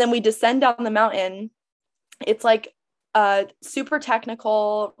 And then we descend down the mountain. It's like super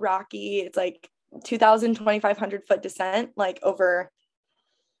technical, rocky. It's like 2,000, 2,500 foot descent, like over,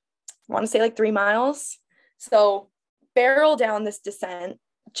 I want to say like 3 miles. So barrel down this descent,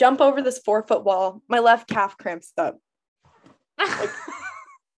 jump over this 4-foot wall. My left calf cramps up. Like,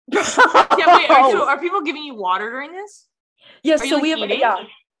 yeah, wait, are people giving you water during this? Yeah, so we have eating? yeah.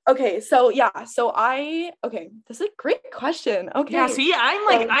 Okay, so this is a great question. Okay. Yeah, see,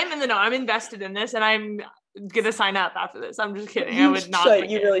 I'm in the know. I'm invested in this and I'm gonna sign up after this. I'm just kidding. I would not make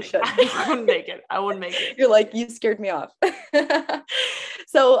you it. really should. I wouldn't make it. I wouldn't make it. You're like, you scared me off.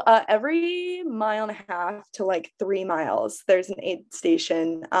 So every 1.5 to like 3 miles, there's an aid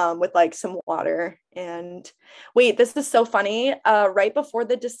station with like some water. And wait, this is so funny. Right before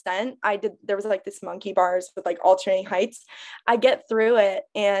the descent, there was like this monkey bars with like alternating heights. I get through it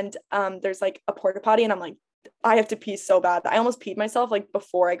and there's like a porta potty and I'm like, I have to pee so bad. I almost peed myself like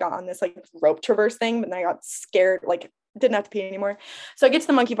before I got on this like rope traverse thing, but then I got scared, like didn't have to pee anymore. So I get to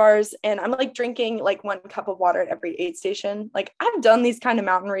the monkey bars and I'm like drinking like 1 cup of water at every aid station. Like I've done these kind of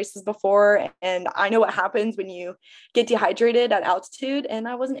mountain races before and I know what happens when you get dehydrated at altitude and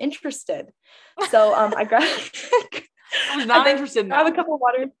I wasn't interested. So I was not interested in that. I have a cup of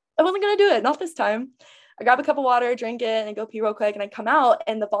water. I wasn't going to do it. Not this time. I grab a cup of water, drink it and go pee real quick. And I come out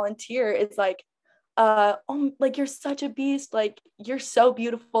and the volunteer is like, oh, like you're such a beast, like you're so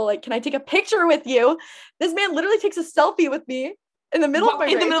beautiful, like can I take a picture with you? This man literally takes a selfie with me in the middle of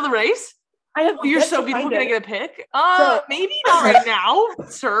the middle of the race. I have you're so beautiful. Can I get a pic? Maybe not right now,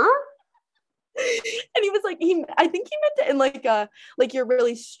 sir. And he was like, I think he meant it in like you're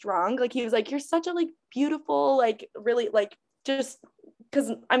really strong, like he was like, you're such a like beautiful, like really like just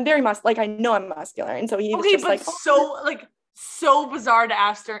because I'm very like I know I'm muscular, and so he was just like so bizarre to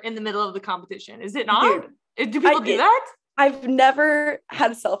ask her in the middle of the competition. Is it not? Dude, do people do that? I've never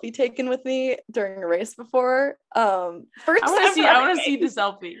had a selfie taken with me during a race before. First I want to see the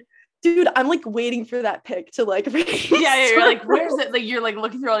selfie. Dude, I'm like waiting for that pic to like yeah, you're like, where's it? Like you're like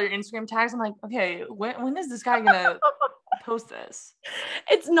looking through all your Instagram tags. I'm like, okay, when is this guy gonna post this?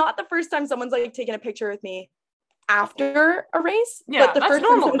 It's not the first time someone's like taken a picture with me after a race. Yeah, but that's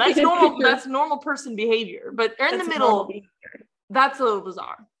normal. That's normal. That's normal person behavior. But in the middle, that's a little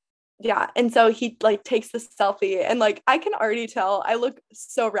bizarre. Yeah. And so he like takes this selfie and like I can already tell I look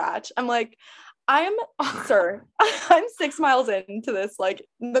so ratch. I'm like, sir, I'm 6 miles into this, like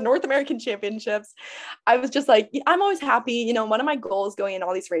the North American Championships. I was just like, I'm always happy. You know, one of my goals going in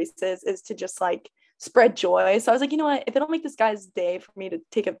all these races is to just like spread joy. So I was like, you know what, if it'll make this guy's day for me to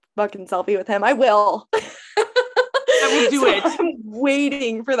take a fucking selfie with him, I will. I will do it. I'm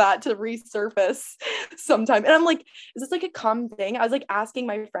waiting for that to resurface sometime. And I'm like, is this like a common thing? I was like asking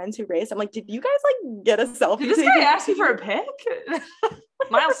my friends who race, I'm like, did you guys like get a selfie? Did this guy ask you for a pic?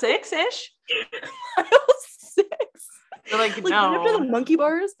 Mile 6-ish? Mile 6. They're like, no. After the monkey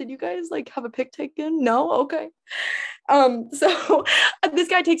bars, did you guys like have a pic taken? No? Okay. So this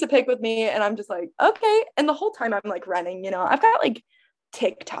guy takes a pic with me and I'm just like, okay. And the whole time I'm like running, you know, I've got like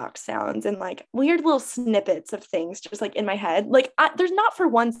TikTok sounds and like weird little snippets of things just like in my head. Like there's not for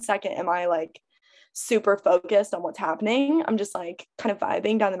 1 second am I like super focused on what's happening. I'm just like kind of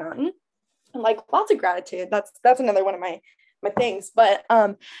vibing down the mountain and like lots of gratitude. That's another one of my things. But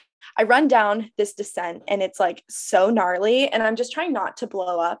I run down this descent and it's like so gnarly and I'm just trying not to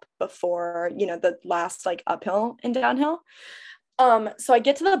blow up before, you know, the last like uphill and downhill. So I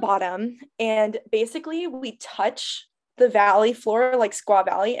get to the bottom and basically we touch the valley floor, like Squaw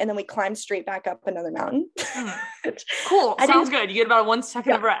Valley, and then we climb straight back up another mountain. Cool. Sounds good. You get about 1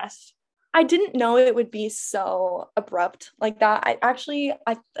 second of rest. I didn't know it would be so abrupt like that. I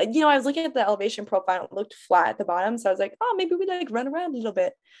was looking at the elevation profile, it looked flat at the bottom. So I was like, oh, maybe we like run around a little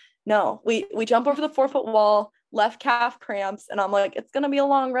bit. No, we jump over the 4-foot wall, left calf cramps. And I'm like, it's going to be a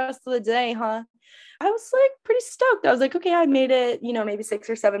long rest of the day, huh? I was like pretty stoked. I was like, okay, I made it, maybe 6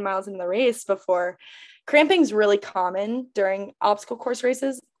 or 7 miles into the race before. Cramping's really common during obstacle course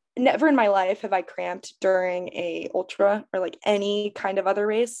races. Never in my life have I cramped during a ultra or like any kind of other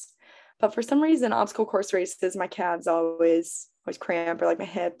race. But for some reason, obstacle course races, my calves always cramp, or like my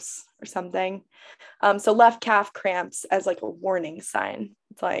hips or something. So left calf cramps as like a warning sign.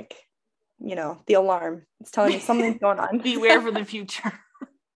 It's like, the alarm. It's telling me something's going on. Beware for the future.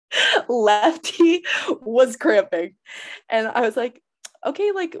 Lefty was cramping. And I was like,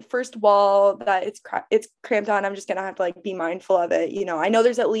 okay, like first wall that it's cramped on, I'm just gonna have to like be mindful of it. I know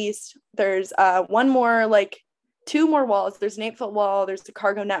there's one more, like 2 more walls. There's an 8-foot wall, there's the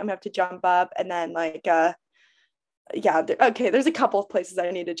cargo net I'm gonna have to jump up, and then like there's a couple of places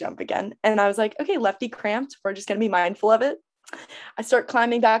I need to jump again. And I was like, okay, lefty cramped, we're just gonna be mindful of it. I start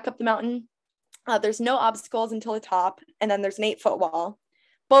climbing back up the mountain. There's no obstacles until the top, and then there's an 8-foot wall.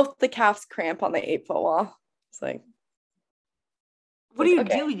 Both the calves cramp on the 8-foot wall. It's like, what do you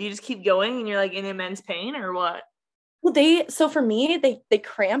do? You just keep going and you're like in immense pain, or what? Well, so for me, they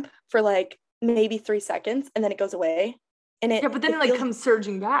cramp for like maybe 3 seconds and then it goes away. And but then it like comes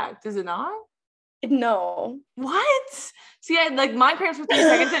surging back. Does it not? No. What? See, like mine cramps for 3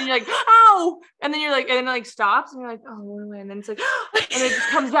 seconds and you're like, ow! And then you're like, and then it like stops and you're like, oh, and then it's like, and it just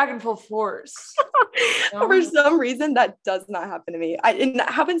comes back in full force. For some reason, that does not happen to me. It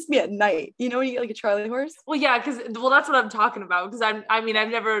happens to me at night. When you get like a Charlie horse? Well, yeah, that's what I'm talking about. Because I've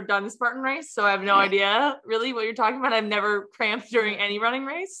never done a Spartan race, so I have no idea really what you're talking about. I've never cramped during any running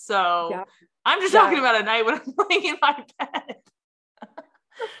race. So I'm just talking about at night when I'm laying in my bed.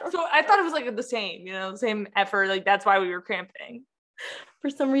 So I thought it was like the same, the same effort. Like that's why we were cramping. For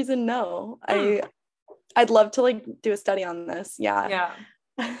some reason, no. I'd love to like do a study on this. Yeah.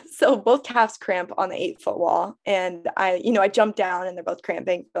 So both calves cramp on the 8-foot wall, and I jumped down and they're both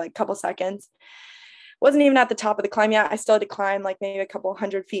cramping for like a couple seconds. Wasn't even at the top of the climb yet. I still had to climb like maybe a couple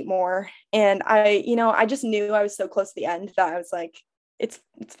 100 feet more. And I just knew I was so close to the end that I was like, it's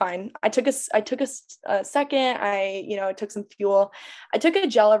fine. I took a second. I took some fuel. I took a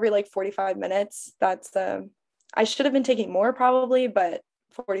gel every like 45 minutes. I should have been taking more probably, but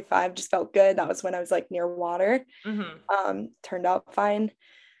 45 just felt good. That was when I was like near water. Mm-hmm. Turned out fine.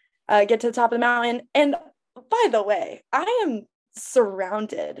 Get to the top of the mountain. And by the way, I am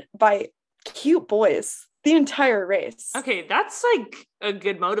surrounded by cute boys the entire race. Okay. That's like a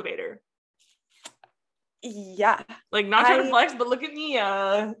good motivator. Yeah. Like not trying to flex, but look at me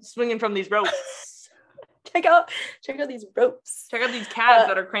swinging from these ropes. check out these ropes. Check out these calves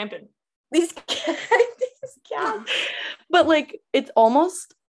that are cramping. These calves. But like, it's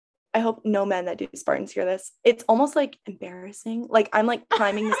almost, I hope no men that do Spartans hear this. It's almost like embarrassing. Like I'm like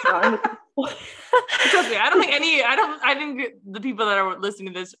climbing this mountain. Trust me, I think the people that are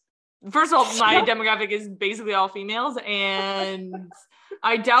listening to this, first of all, my demographic is basically all females, and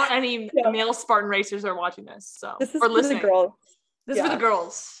I doubt any male Spartan racers are watching this. So this is for the girls. This is for the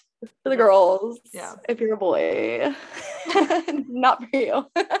girls. For the girls. Yeah. If you're a boy. Not for you.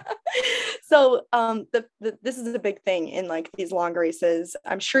 So this is a big thing in like these long races.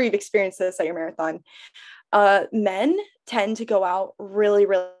 I'm sure you've experienced this at your marathon. Men tend to go out really,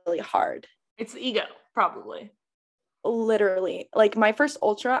 really hard. It's the ego, probably. Literally. Like my first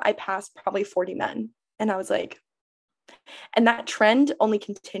ultra, I passed probably 40 men. And I was like, and that trend only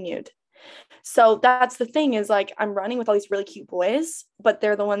continued. So that's the thing is like, I'm running with all these really cute boys, but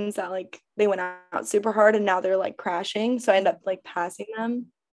they're the ones that like, they went out super hard and now they're like crashing. So I end up like passing them.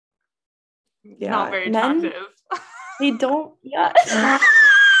 Yeah. Not very attractive. They don't. Yeah.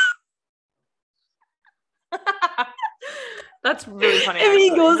 That's really funny. If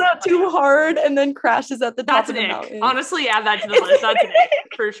he goes out too hard and then crashes at the top of the mountain. Honestly, add that to the list. That's an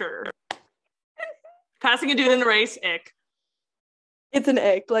ick, for sure. Passing a dude in a race, ick. It's an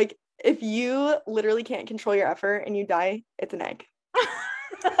ick. Like, if you literally can't control your effort and you die, it's an ick.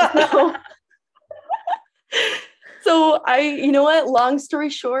 So you know what? Long story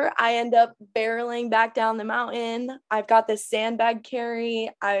short, I end up barreling back down the mountain. I've got this sandbag carry.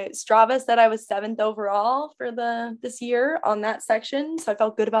 Strava said I was 7th overall for this year on that section. So I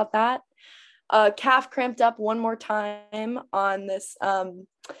felt good about that. Calf cramped up one more time on this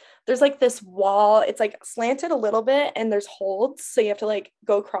there's like this wall. It's like slanted a little bit and there's holds. So you have to like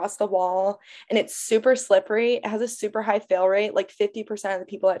go across the wall, and it's super slippery. It has a super high fail rate. Like 50% of the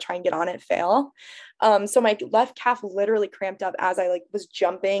people that try and get on it fail. So my left calf literally cramped up as I like was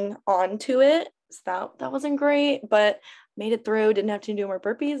jumping onto it. So that wasn't great, but made it through, didn't have to do more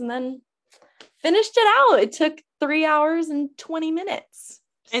burpees, and then finished it out. It took 3 hours and 20 minutes.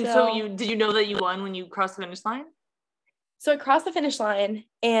 And so did you know that you won when you crossed the finish line? So I crossed the finish line,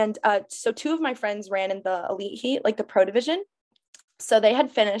 and so 2 of my friends ran in the elite heat, like the pro division. So they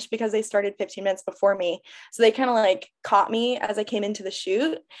had finished because they started 15 minutes before me. So they kind of like caught me as I came into the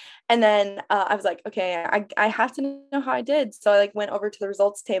chute. And then I was like, okay, I have to know how I did. So I like went over to the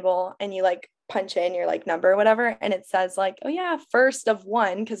results table, and you like punch in your like number or whatever. And it says like, oh yeah, first of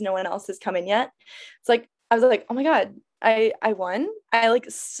 1, because no one else has come in yet. It's like, I was like, oh my God, I won. I like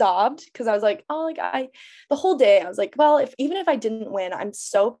sobbed because I was like, oh, like the whole day I was like, well, even if I didn't win, I'm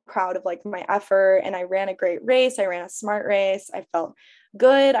so proud of like my effort, and I ran a great race. I ran a smart race. I felt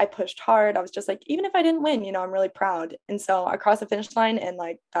good. I pushed hard. I was just like, even if I didn't win, I'm really proud. And so I crossed the finish line and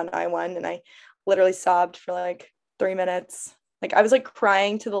like found I won, and I literally sobbed for like 3 minutes. Like I was like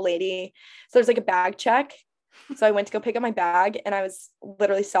crying to the lady. So there's like a bag check. So I went to go pick up my bag, and I was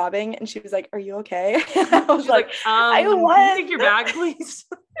literally sobbing, and she was like, are you okay? I was like, I won. Can you take your bag, please?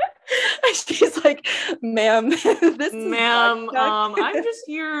 She's like, ma'am, ma'am, I'm just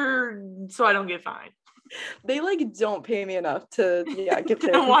here so I don't get fined. They like don't pay me enough to get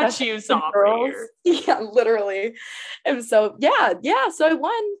to watch you sob right here. Yeah, literally. And so so I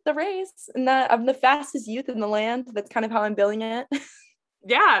won the race, and that I'm the fastest youth in the land. That's kind of how I'm billing it.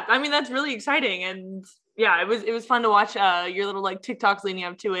 Yeah, I mean that's really exciting, and yeah, it was fun to watch your little like TikToks leading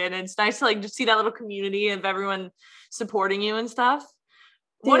up to it, and it's nice to like just see that little community of everyone supporting you and stuff.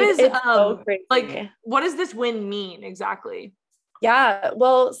 Dude, what is so like what does this win mean exactly? Yeah,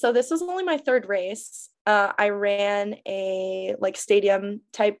 well, so this was only my 3rd race. I ran a like stadium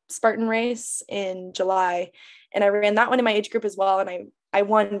type Spartan race in July, and I ran that one in my age group as well, and I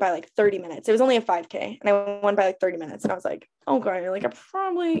won by like 30 minutes. It was only a 5K, and I won by like 30 minutes, and I was like, oh god, like I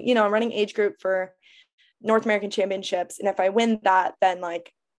probably, I'm running age group for North American Championships, and if I win that, then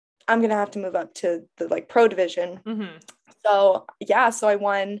like I'm gonna have to move up to the like pro division. Mm-hmm. So I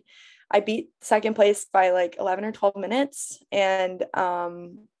won. I beat 2nd place by like 11 or 12 minutes, and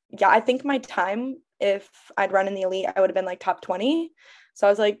I think my time, if I'd run in the elite, I would have been like top 20. So I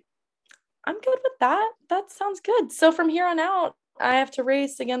was like, I'm good with that. That sounds good. So from here on out, I have to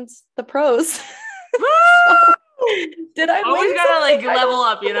race against the pros. Did I always gotta like level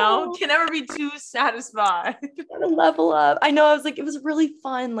up, can never be too satisfied. Gotta level up. I know, I was like, it was really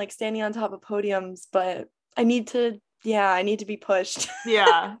fun like standing on top of podiums, but I need to be pushed.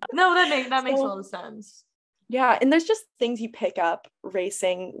 Yeah, no, that makes a lot of sense. Yeah, and there's just things you pick up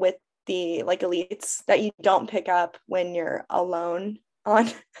racing with the like elites that you don't pick up when you're alone on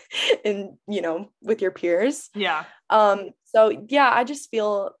and with your peers. Yeah. I just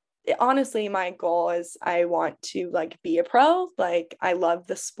feel, honestly, my goal is I want to like be a pro. Like I love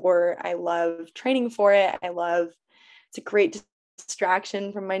the sport. I love training for it. It's a great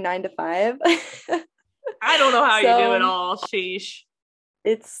distraction from my 9 to 5. I don't know how you do it all. Sheesh.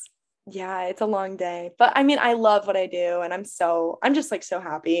 It's a long day, but I mean, I love what I do, and I'm just like so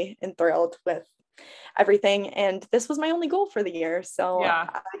happy and thrilled with everything. And this was my only goal for the year. So yeah.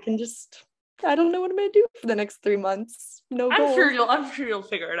 I don't know what I'm going to do for the next 3 months. No goals. I'm sure you'll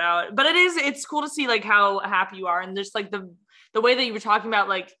figure it out, but it's cool to see like how happy you are. And just like the way that you were talking about,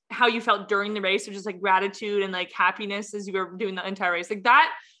 like how you felt during the race, or just like gratitude and like happiness as you were doing the entire race. Like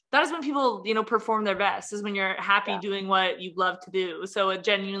that is when people, perform their best, is when you're happy doing what you love to do. So it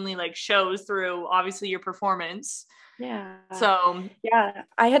genuinely like shows through obviously your performance. Yeah. So yeah,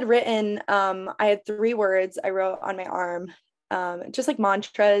 I had written, I had 3 words I wrote on my arm, just like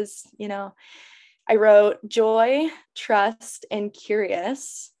mantras, I wrote joy, trust, and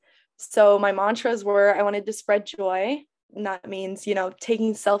curious. So my mantras were, I wanted to spread joy. And that means,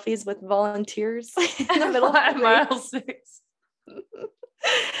 taking selfies with volunteers in the middle of mile 6.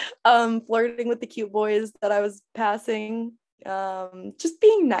 Flirting with the cute boys that I was passing, just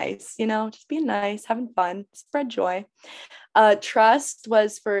being nice, just being nice, having fun, spread joy. Trust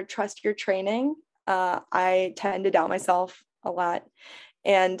was for trust your training. I tend to doubt myself a lot,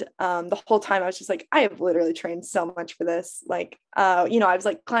 and the whole time I was just like, I have literally trained so much for this. Like I was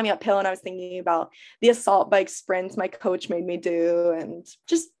like climbing uphill, and I was thinking about the assault bike sprints my coach made me do, and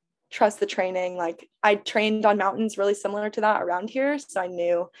just trust the training. Like I trained on mountains really similar to that around here, so I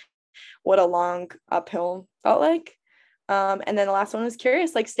knew what a long uphill felt like. And then the last one was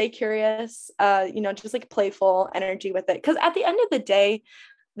curious, like stay curious, just like playful energy with it. Because at the end of the day,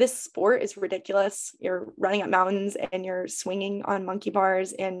 this sport is ridiculous. You're running up mountains and you're swinging on monkey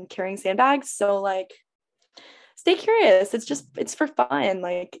bars and carrying sandbags. So like, stay curious. It's for fun.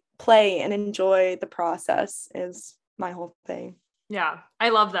 Like, play and enjoy the process is my whole thing. Yeah, I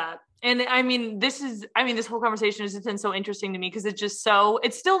love that. And I mean, this whole conversation has just been so interesting to me because it's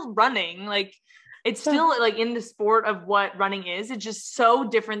still running. Like, it's still like in the sport of what running is. It's just so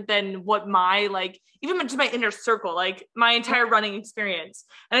different than what my, like, even just my inner circle, like my entire running experience.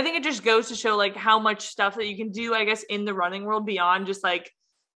 And I think it just goes to show like how much stuff that you can do, I guess, in the running world beyond just like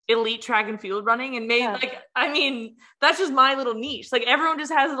elite track and field running. And maybe that's just my little niche. Like, everyone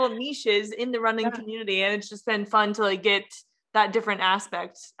just has little niches in the running community. And it's just been fun to like get that different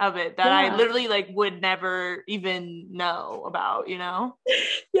aspect of it that I literally like would never even know about, you know?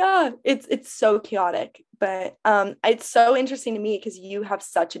 Yeah, it's so chaotic, but it's so interesting to me because you have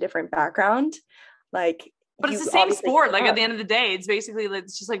such a different background. Like, but it's the same sport. Like, at the end of the day, it's basically,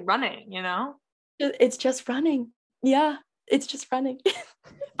 it's just like running, you know? It's just running. Yeah, it's just running.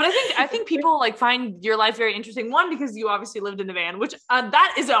 But I think people like find your life very interesting. One, because you obviously lived in a van, which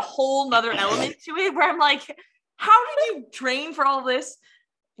that is a whole nother element to it, where I'm like, how did you train for all this?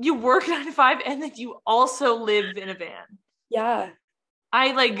 You work 9 to 5 and then you also live in a van. Yeah.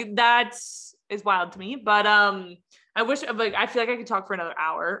 That is wild to me, but I wish, like, I feel like I could talk for another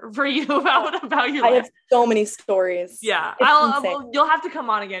hour for you about your life. I have so many stories. Yeah. You'll have to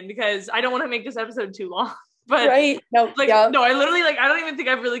come on again because I don't want to make this episode too long. But right. No, no, I literally, like, I don't even think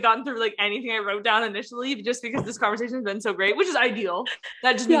I've really gotten through like anything I wrote down initially, just because this conversation has been so great, which is ideal.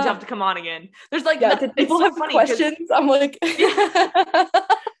 That just means you have to come on again. There's like, did people have questions? I'm like,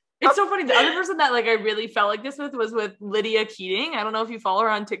 It's so funny. The other person that like I really felt like this was with Lydia Keating. I don't know if you follow her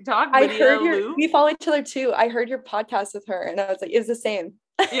on TikTok. We follow each other too. I heard your podcast with her and I was like, it's the same.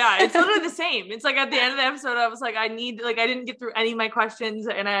 Yeah, it's literally the same. It's like at the end of the episode, I was like, I didn't get through any of my questions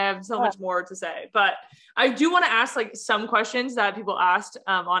and I have so much more to say. But I do want to ask like some questions that people asked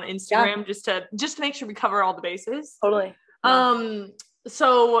on Instagram just to make sure we cover all the bases. Totally.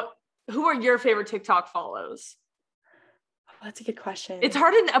 So who are your favorite TikTok follows? That's a good question. It's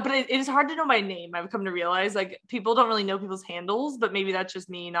hard but it is hard to know by name. I've come to realize like people don't really know people's handles, but maybe that's just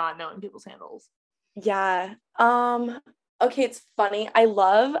me not knowing people's handles. Yeah. Okay, it's funny. I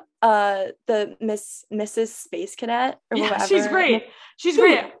love the Mrs. Space Cadet or whatever. She's great. She's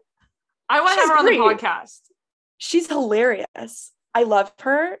great. I want to have her on the podcast. She's hilarious. I love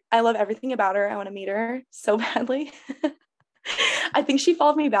her. I love everything about her. I want to meet her so badly. I think she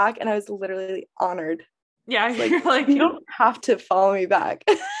followed me back and I was literally honored. Yeah, like you don't have to follow me back.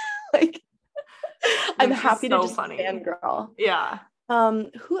 Like, I'm happy to just fangirl. Yeah.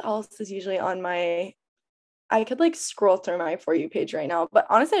 Who else is usually on my? I could like scroll through my For You page right now, but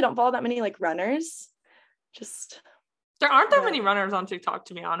honestly, I don't follow that many like runners. Just there aren't that many runners on TikTok,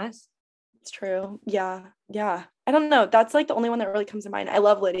 to be honest. It's true. Yeah. I don't know. That's like the only one that really comes to mind. I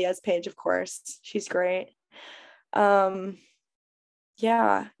love Lydia's page, of course. She's great.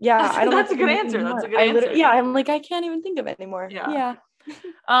 Yeah. I don't. That's a good answer. That's a good answer. Yeah, I'm like I can't even think of it anymore. Yeah.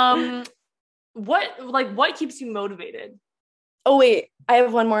 What keeps you motivated? Oh wait, I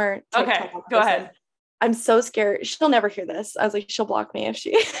have one more. Okay, go ahead. I'm so scared. She'll never hear this. I was like, she'll block me if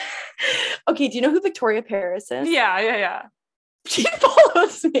she. Okay, do you know who Victoria Paris is? Yeah. She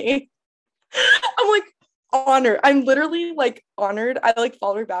follows me. I'm like honored. I'm literally like honored. I like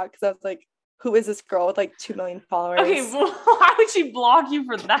followed her back because I was like, who is this girl with like 2 million followers? Okay, well, why would she block you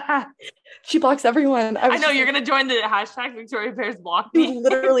for that? She blocks everyone. I know you're gonna join the hashtag Victoria Paris block me.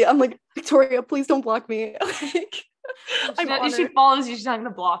 Literally, I'm like, Victoria, please don't block me. Like, if she follows you, she's not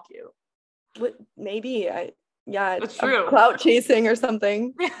gonna block you. Maybe it's true. Clout chasing or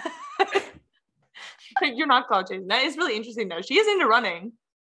something. You're not clout chasing. That is really interesting though. She is into running.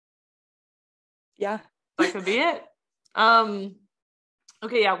 Yeah, that could be it.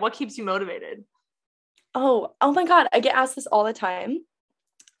 Okay, yeah. What keeps you motivated? Oh my God. I get asked this all the time.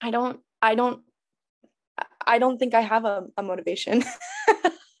 I don't think I have a motivation.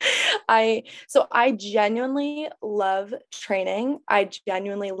 I genuinely love training. I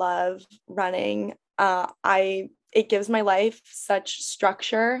genuinely love running. It gives my life such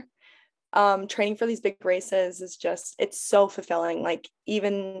structure. Training for these big races is just, it's so fulfilling. Like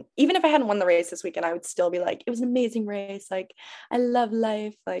even if I hadn't won the race this weekend, I would still be like, it was an amazing race. Like I love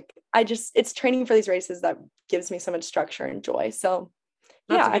life. Like it's training for these races that gives me so much structure and joy. So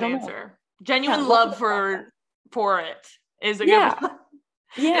that's a good answer. Know. Genuine love for it is a good one.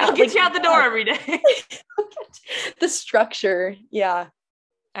 Yeah. It'll get you out the door every day. The structure. Yeah.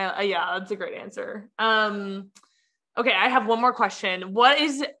 Yeah, that's a great answer. Okay, I have one more question. What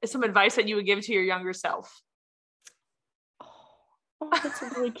is some advice that you would give to your younger self? Oh, that's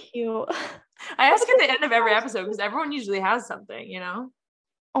really cute. I ask at the end of every episode because everyone usually has something, you know?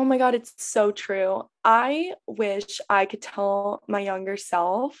 Oh my God, it's so true. I wish I could tell my younger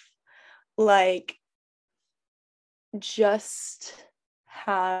self, like, just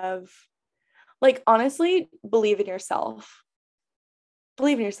have, like, honestly, believe in yourself.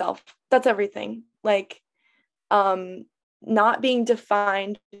 Believe in yourself. That's everything. Like, not being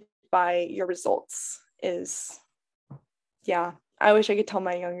defined by your results is, yeah. I wish I could tell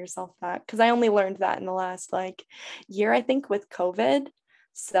my younger self that, because I only learned that in the last like year, I think, with COVID.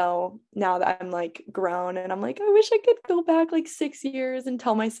 So now that I'm like grown and I'm like, I wish I could go back like 6 years and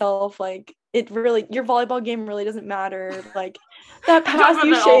tell myself like, it really, your volleyball game really doesn't matter. Like that I talk pass about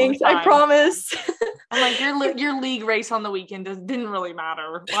you that all the shanked, I time. promise. I'm like, your league race on the weekend didn't really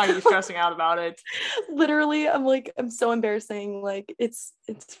matter. Why are you stressing out about it? Literally, I'm like, I'm so embarrassing. Like it's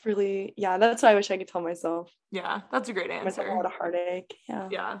really, yeah, that's what I wish I could tell myself. Yeah, that's a great Myself a answer. lot of heartache. Yeah.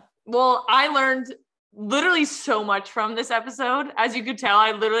 Yeah. Well, I learned literally so much from this episode. As you could tell,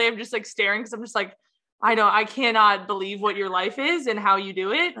 I literally am just like staring because I'm just like, I cannot believe what your life is and how you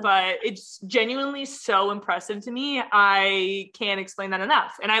do it, but it's genuinely so impressive to me. I can't explain that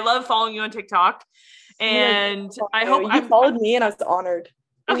enough. And I love following you on TikTok. And I hope you followed me and I was honored.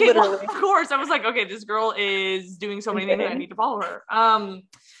 Okay, Literally. well, of course. I was like, okay, this girl is doing so many things. I need to follow her.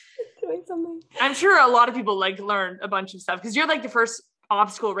 Doing something. I'm sure a lot of people like learned a bunch of stuff because you're like the first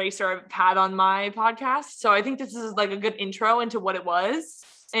obstacle racer I've had on my podcast. So I think this is like a good intro into what it was.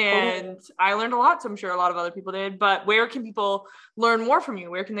 And I learned a lot. So I'm sure a lot of other people did. But where can people learn more from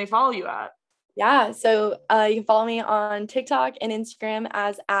you? Where can they follow you at? Yeah, so you can follow me on TikTok and Instagram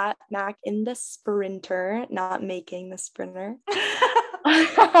as @MacInTheSprinter, not making the sprinter.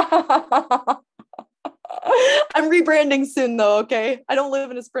 I'm rebranding soon though, okay? I don't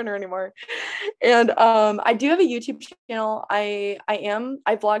live in a sprinter anymore. And I do have a YouTube channel. I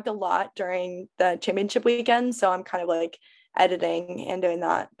vlogged a lot during the championship weekend, so I'm kind of like editing and doing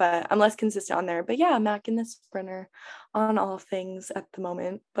that, but I'm less consistent on there. But yeah, Mac in the Sprinter on all things at the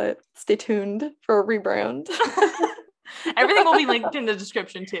moment, but stay tuned for a rebrand. Everything will be linked in the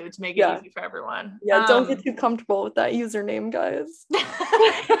description too to make it easy for everyone. Yeah, don't get too comfortable with that username, guys.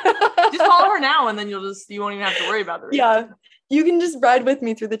 Just follow her now and then you won't even have to worry about the rebrand. Yeah, you can just ride with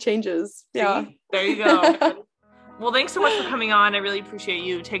me through the changes. See? Yeah, there you go. Well, thanks so much for coming on. I really appreciate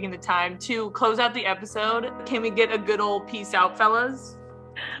you taking the time to close out the episode. Can we get a good old peace out, fellas?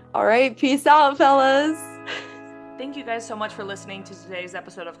 All right, peace out, fellas. Thank you guys so much for listening to today's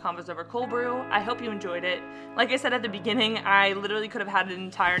episode of Convos Over Cold Brew. I hope you enjoyed it. Like I said at the beginning, I literally could have had an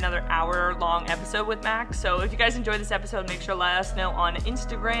entire another hour-long episode with Max. So if you guys enjoyed this episode, make sure to let us know on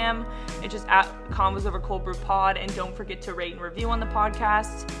Instagram. It's just @Convos Over Cold Brew Pod. And don't forget to rate and review on the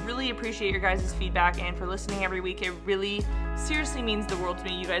podcast. Really appreciate your guys' feedback and for listening every week. It really seriously means the world to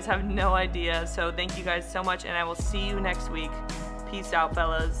me. You guys have no idea. So thank you guys so much, and I will see you next week. Peace out,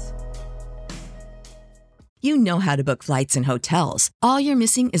 fellas. You know how to book flights and hotels. All you're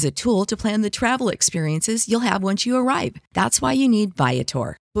missing is a tool to plan the travel experiences you'll have once you arrive. That's why you need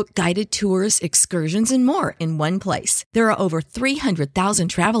Viator. Book guided tours, excursions, and more in one place. There are over 300,000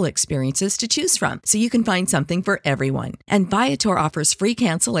 travel experiences to choose from, so you can find something for everyone. And Viator offers free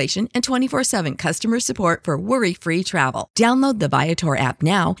cancellation and 24/7 customer support for worry-free travel. Download the Viator app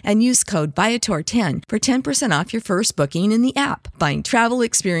now and use code Viator10 for 10% off your first booking in the app. Find travel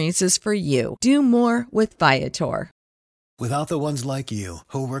experiences for you. Do more with Viator. Without the ones like you,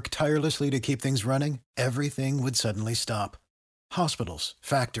 who work tirelessly to keep things running, everything would suddenly stop. Hospitals,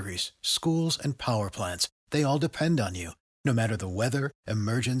 factories, schools, and power plants, they all depend on you. No matter the weather,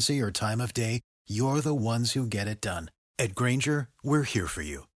 emergency, or time of day, you're the ones who get it done. At Grainger, we're here for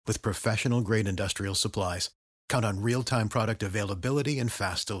you with professional-grade industrial supplies. Count on real-time product availability and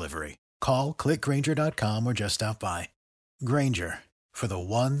fast delivery. Call, click Grainger.com, or just stop by. Grainger, for the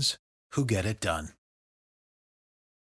ones who get it done.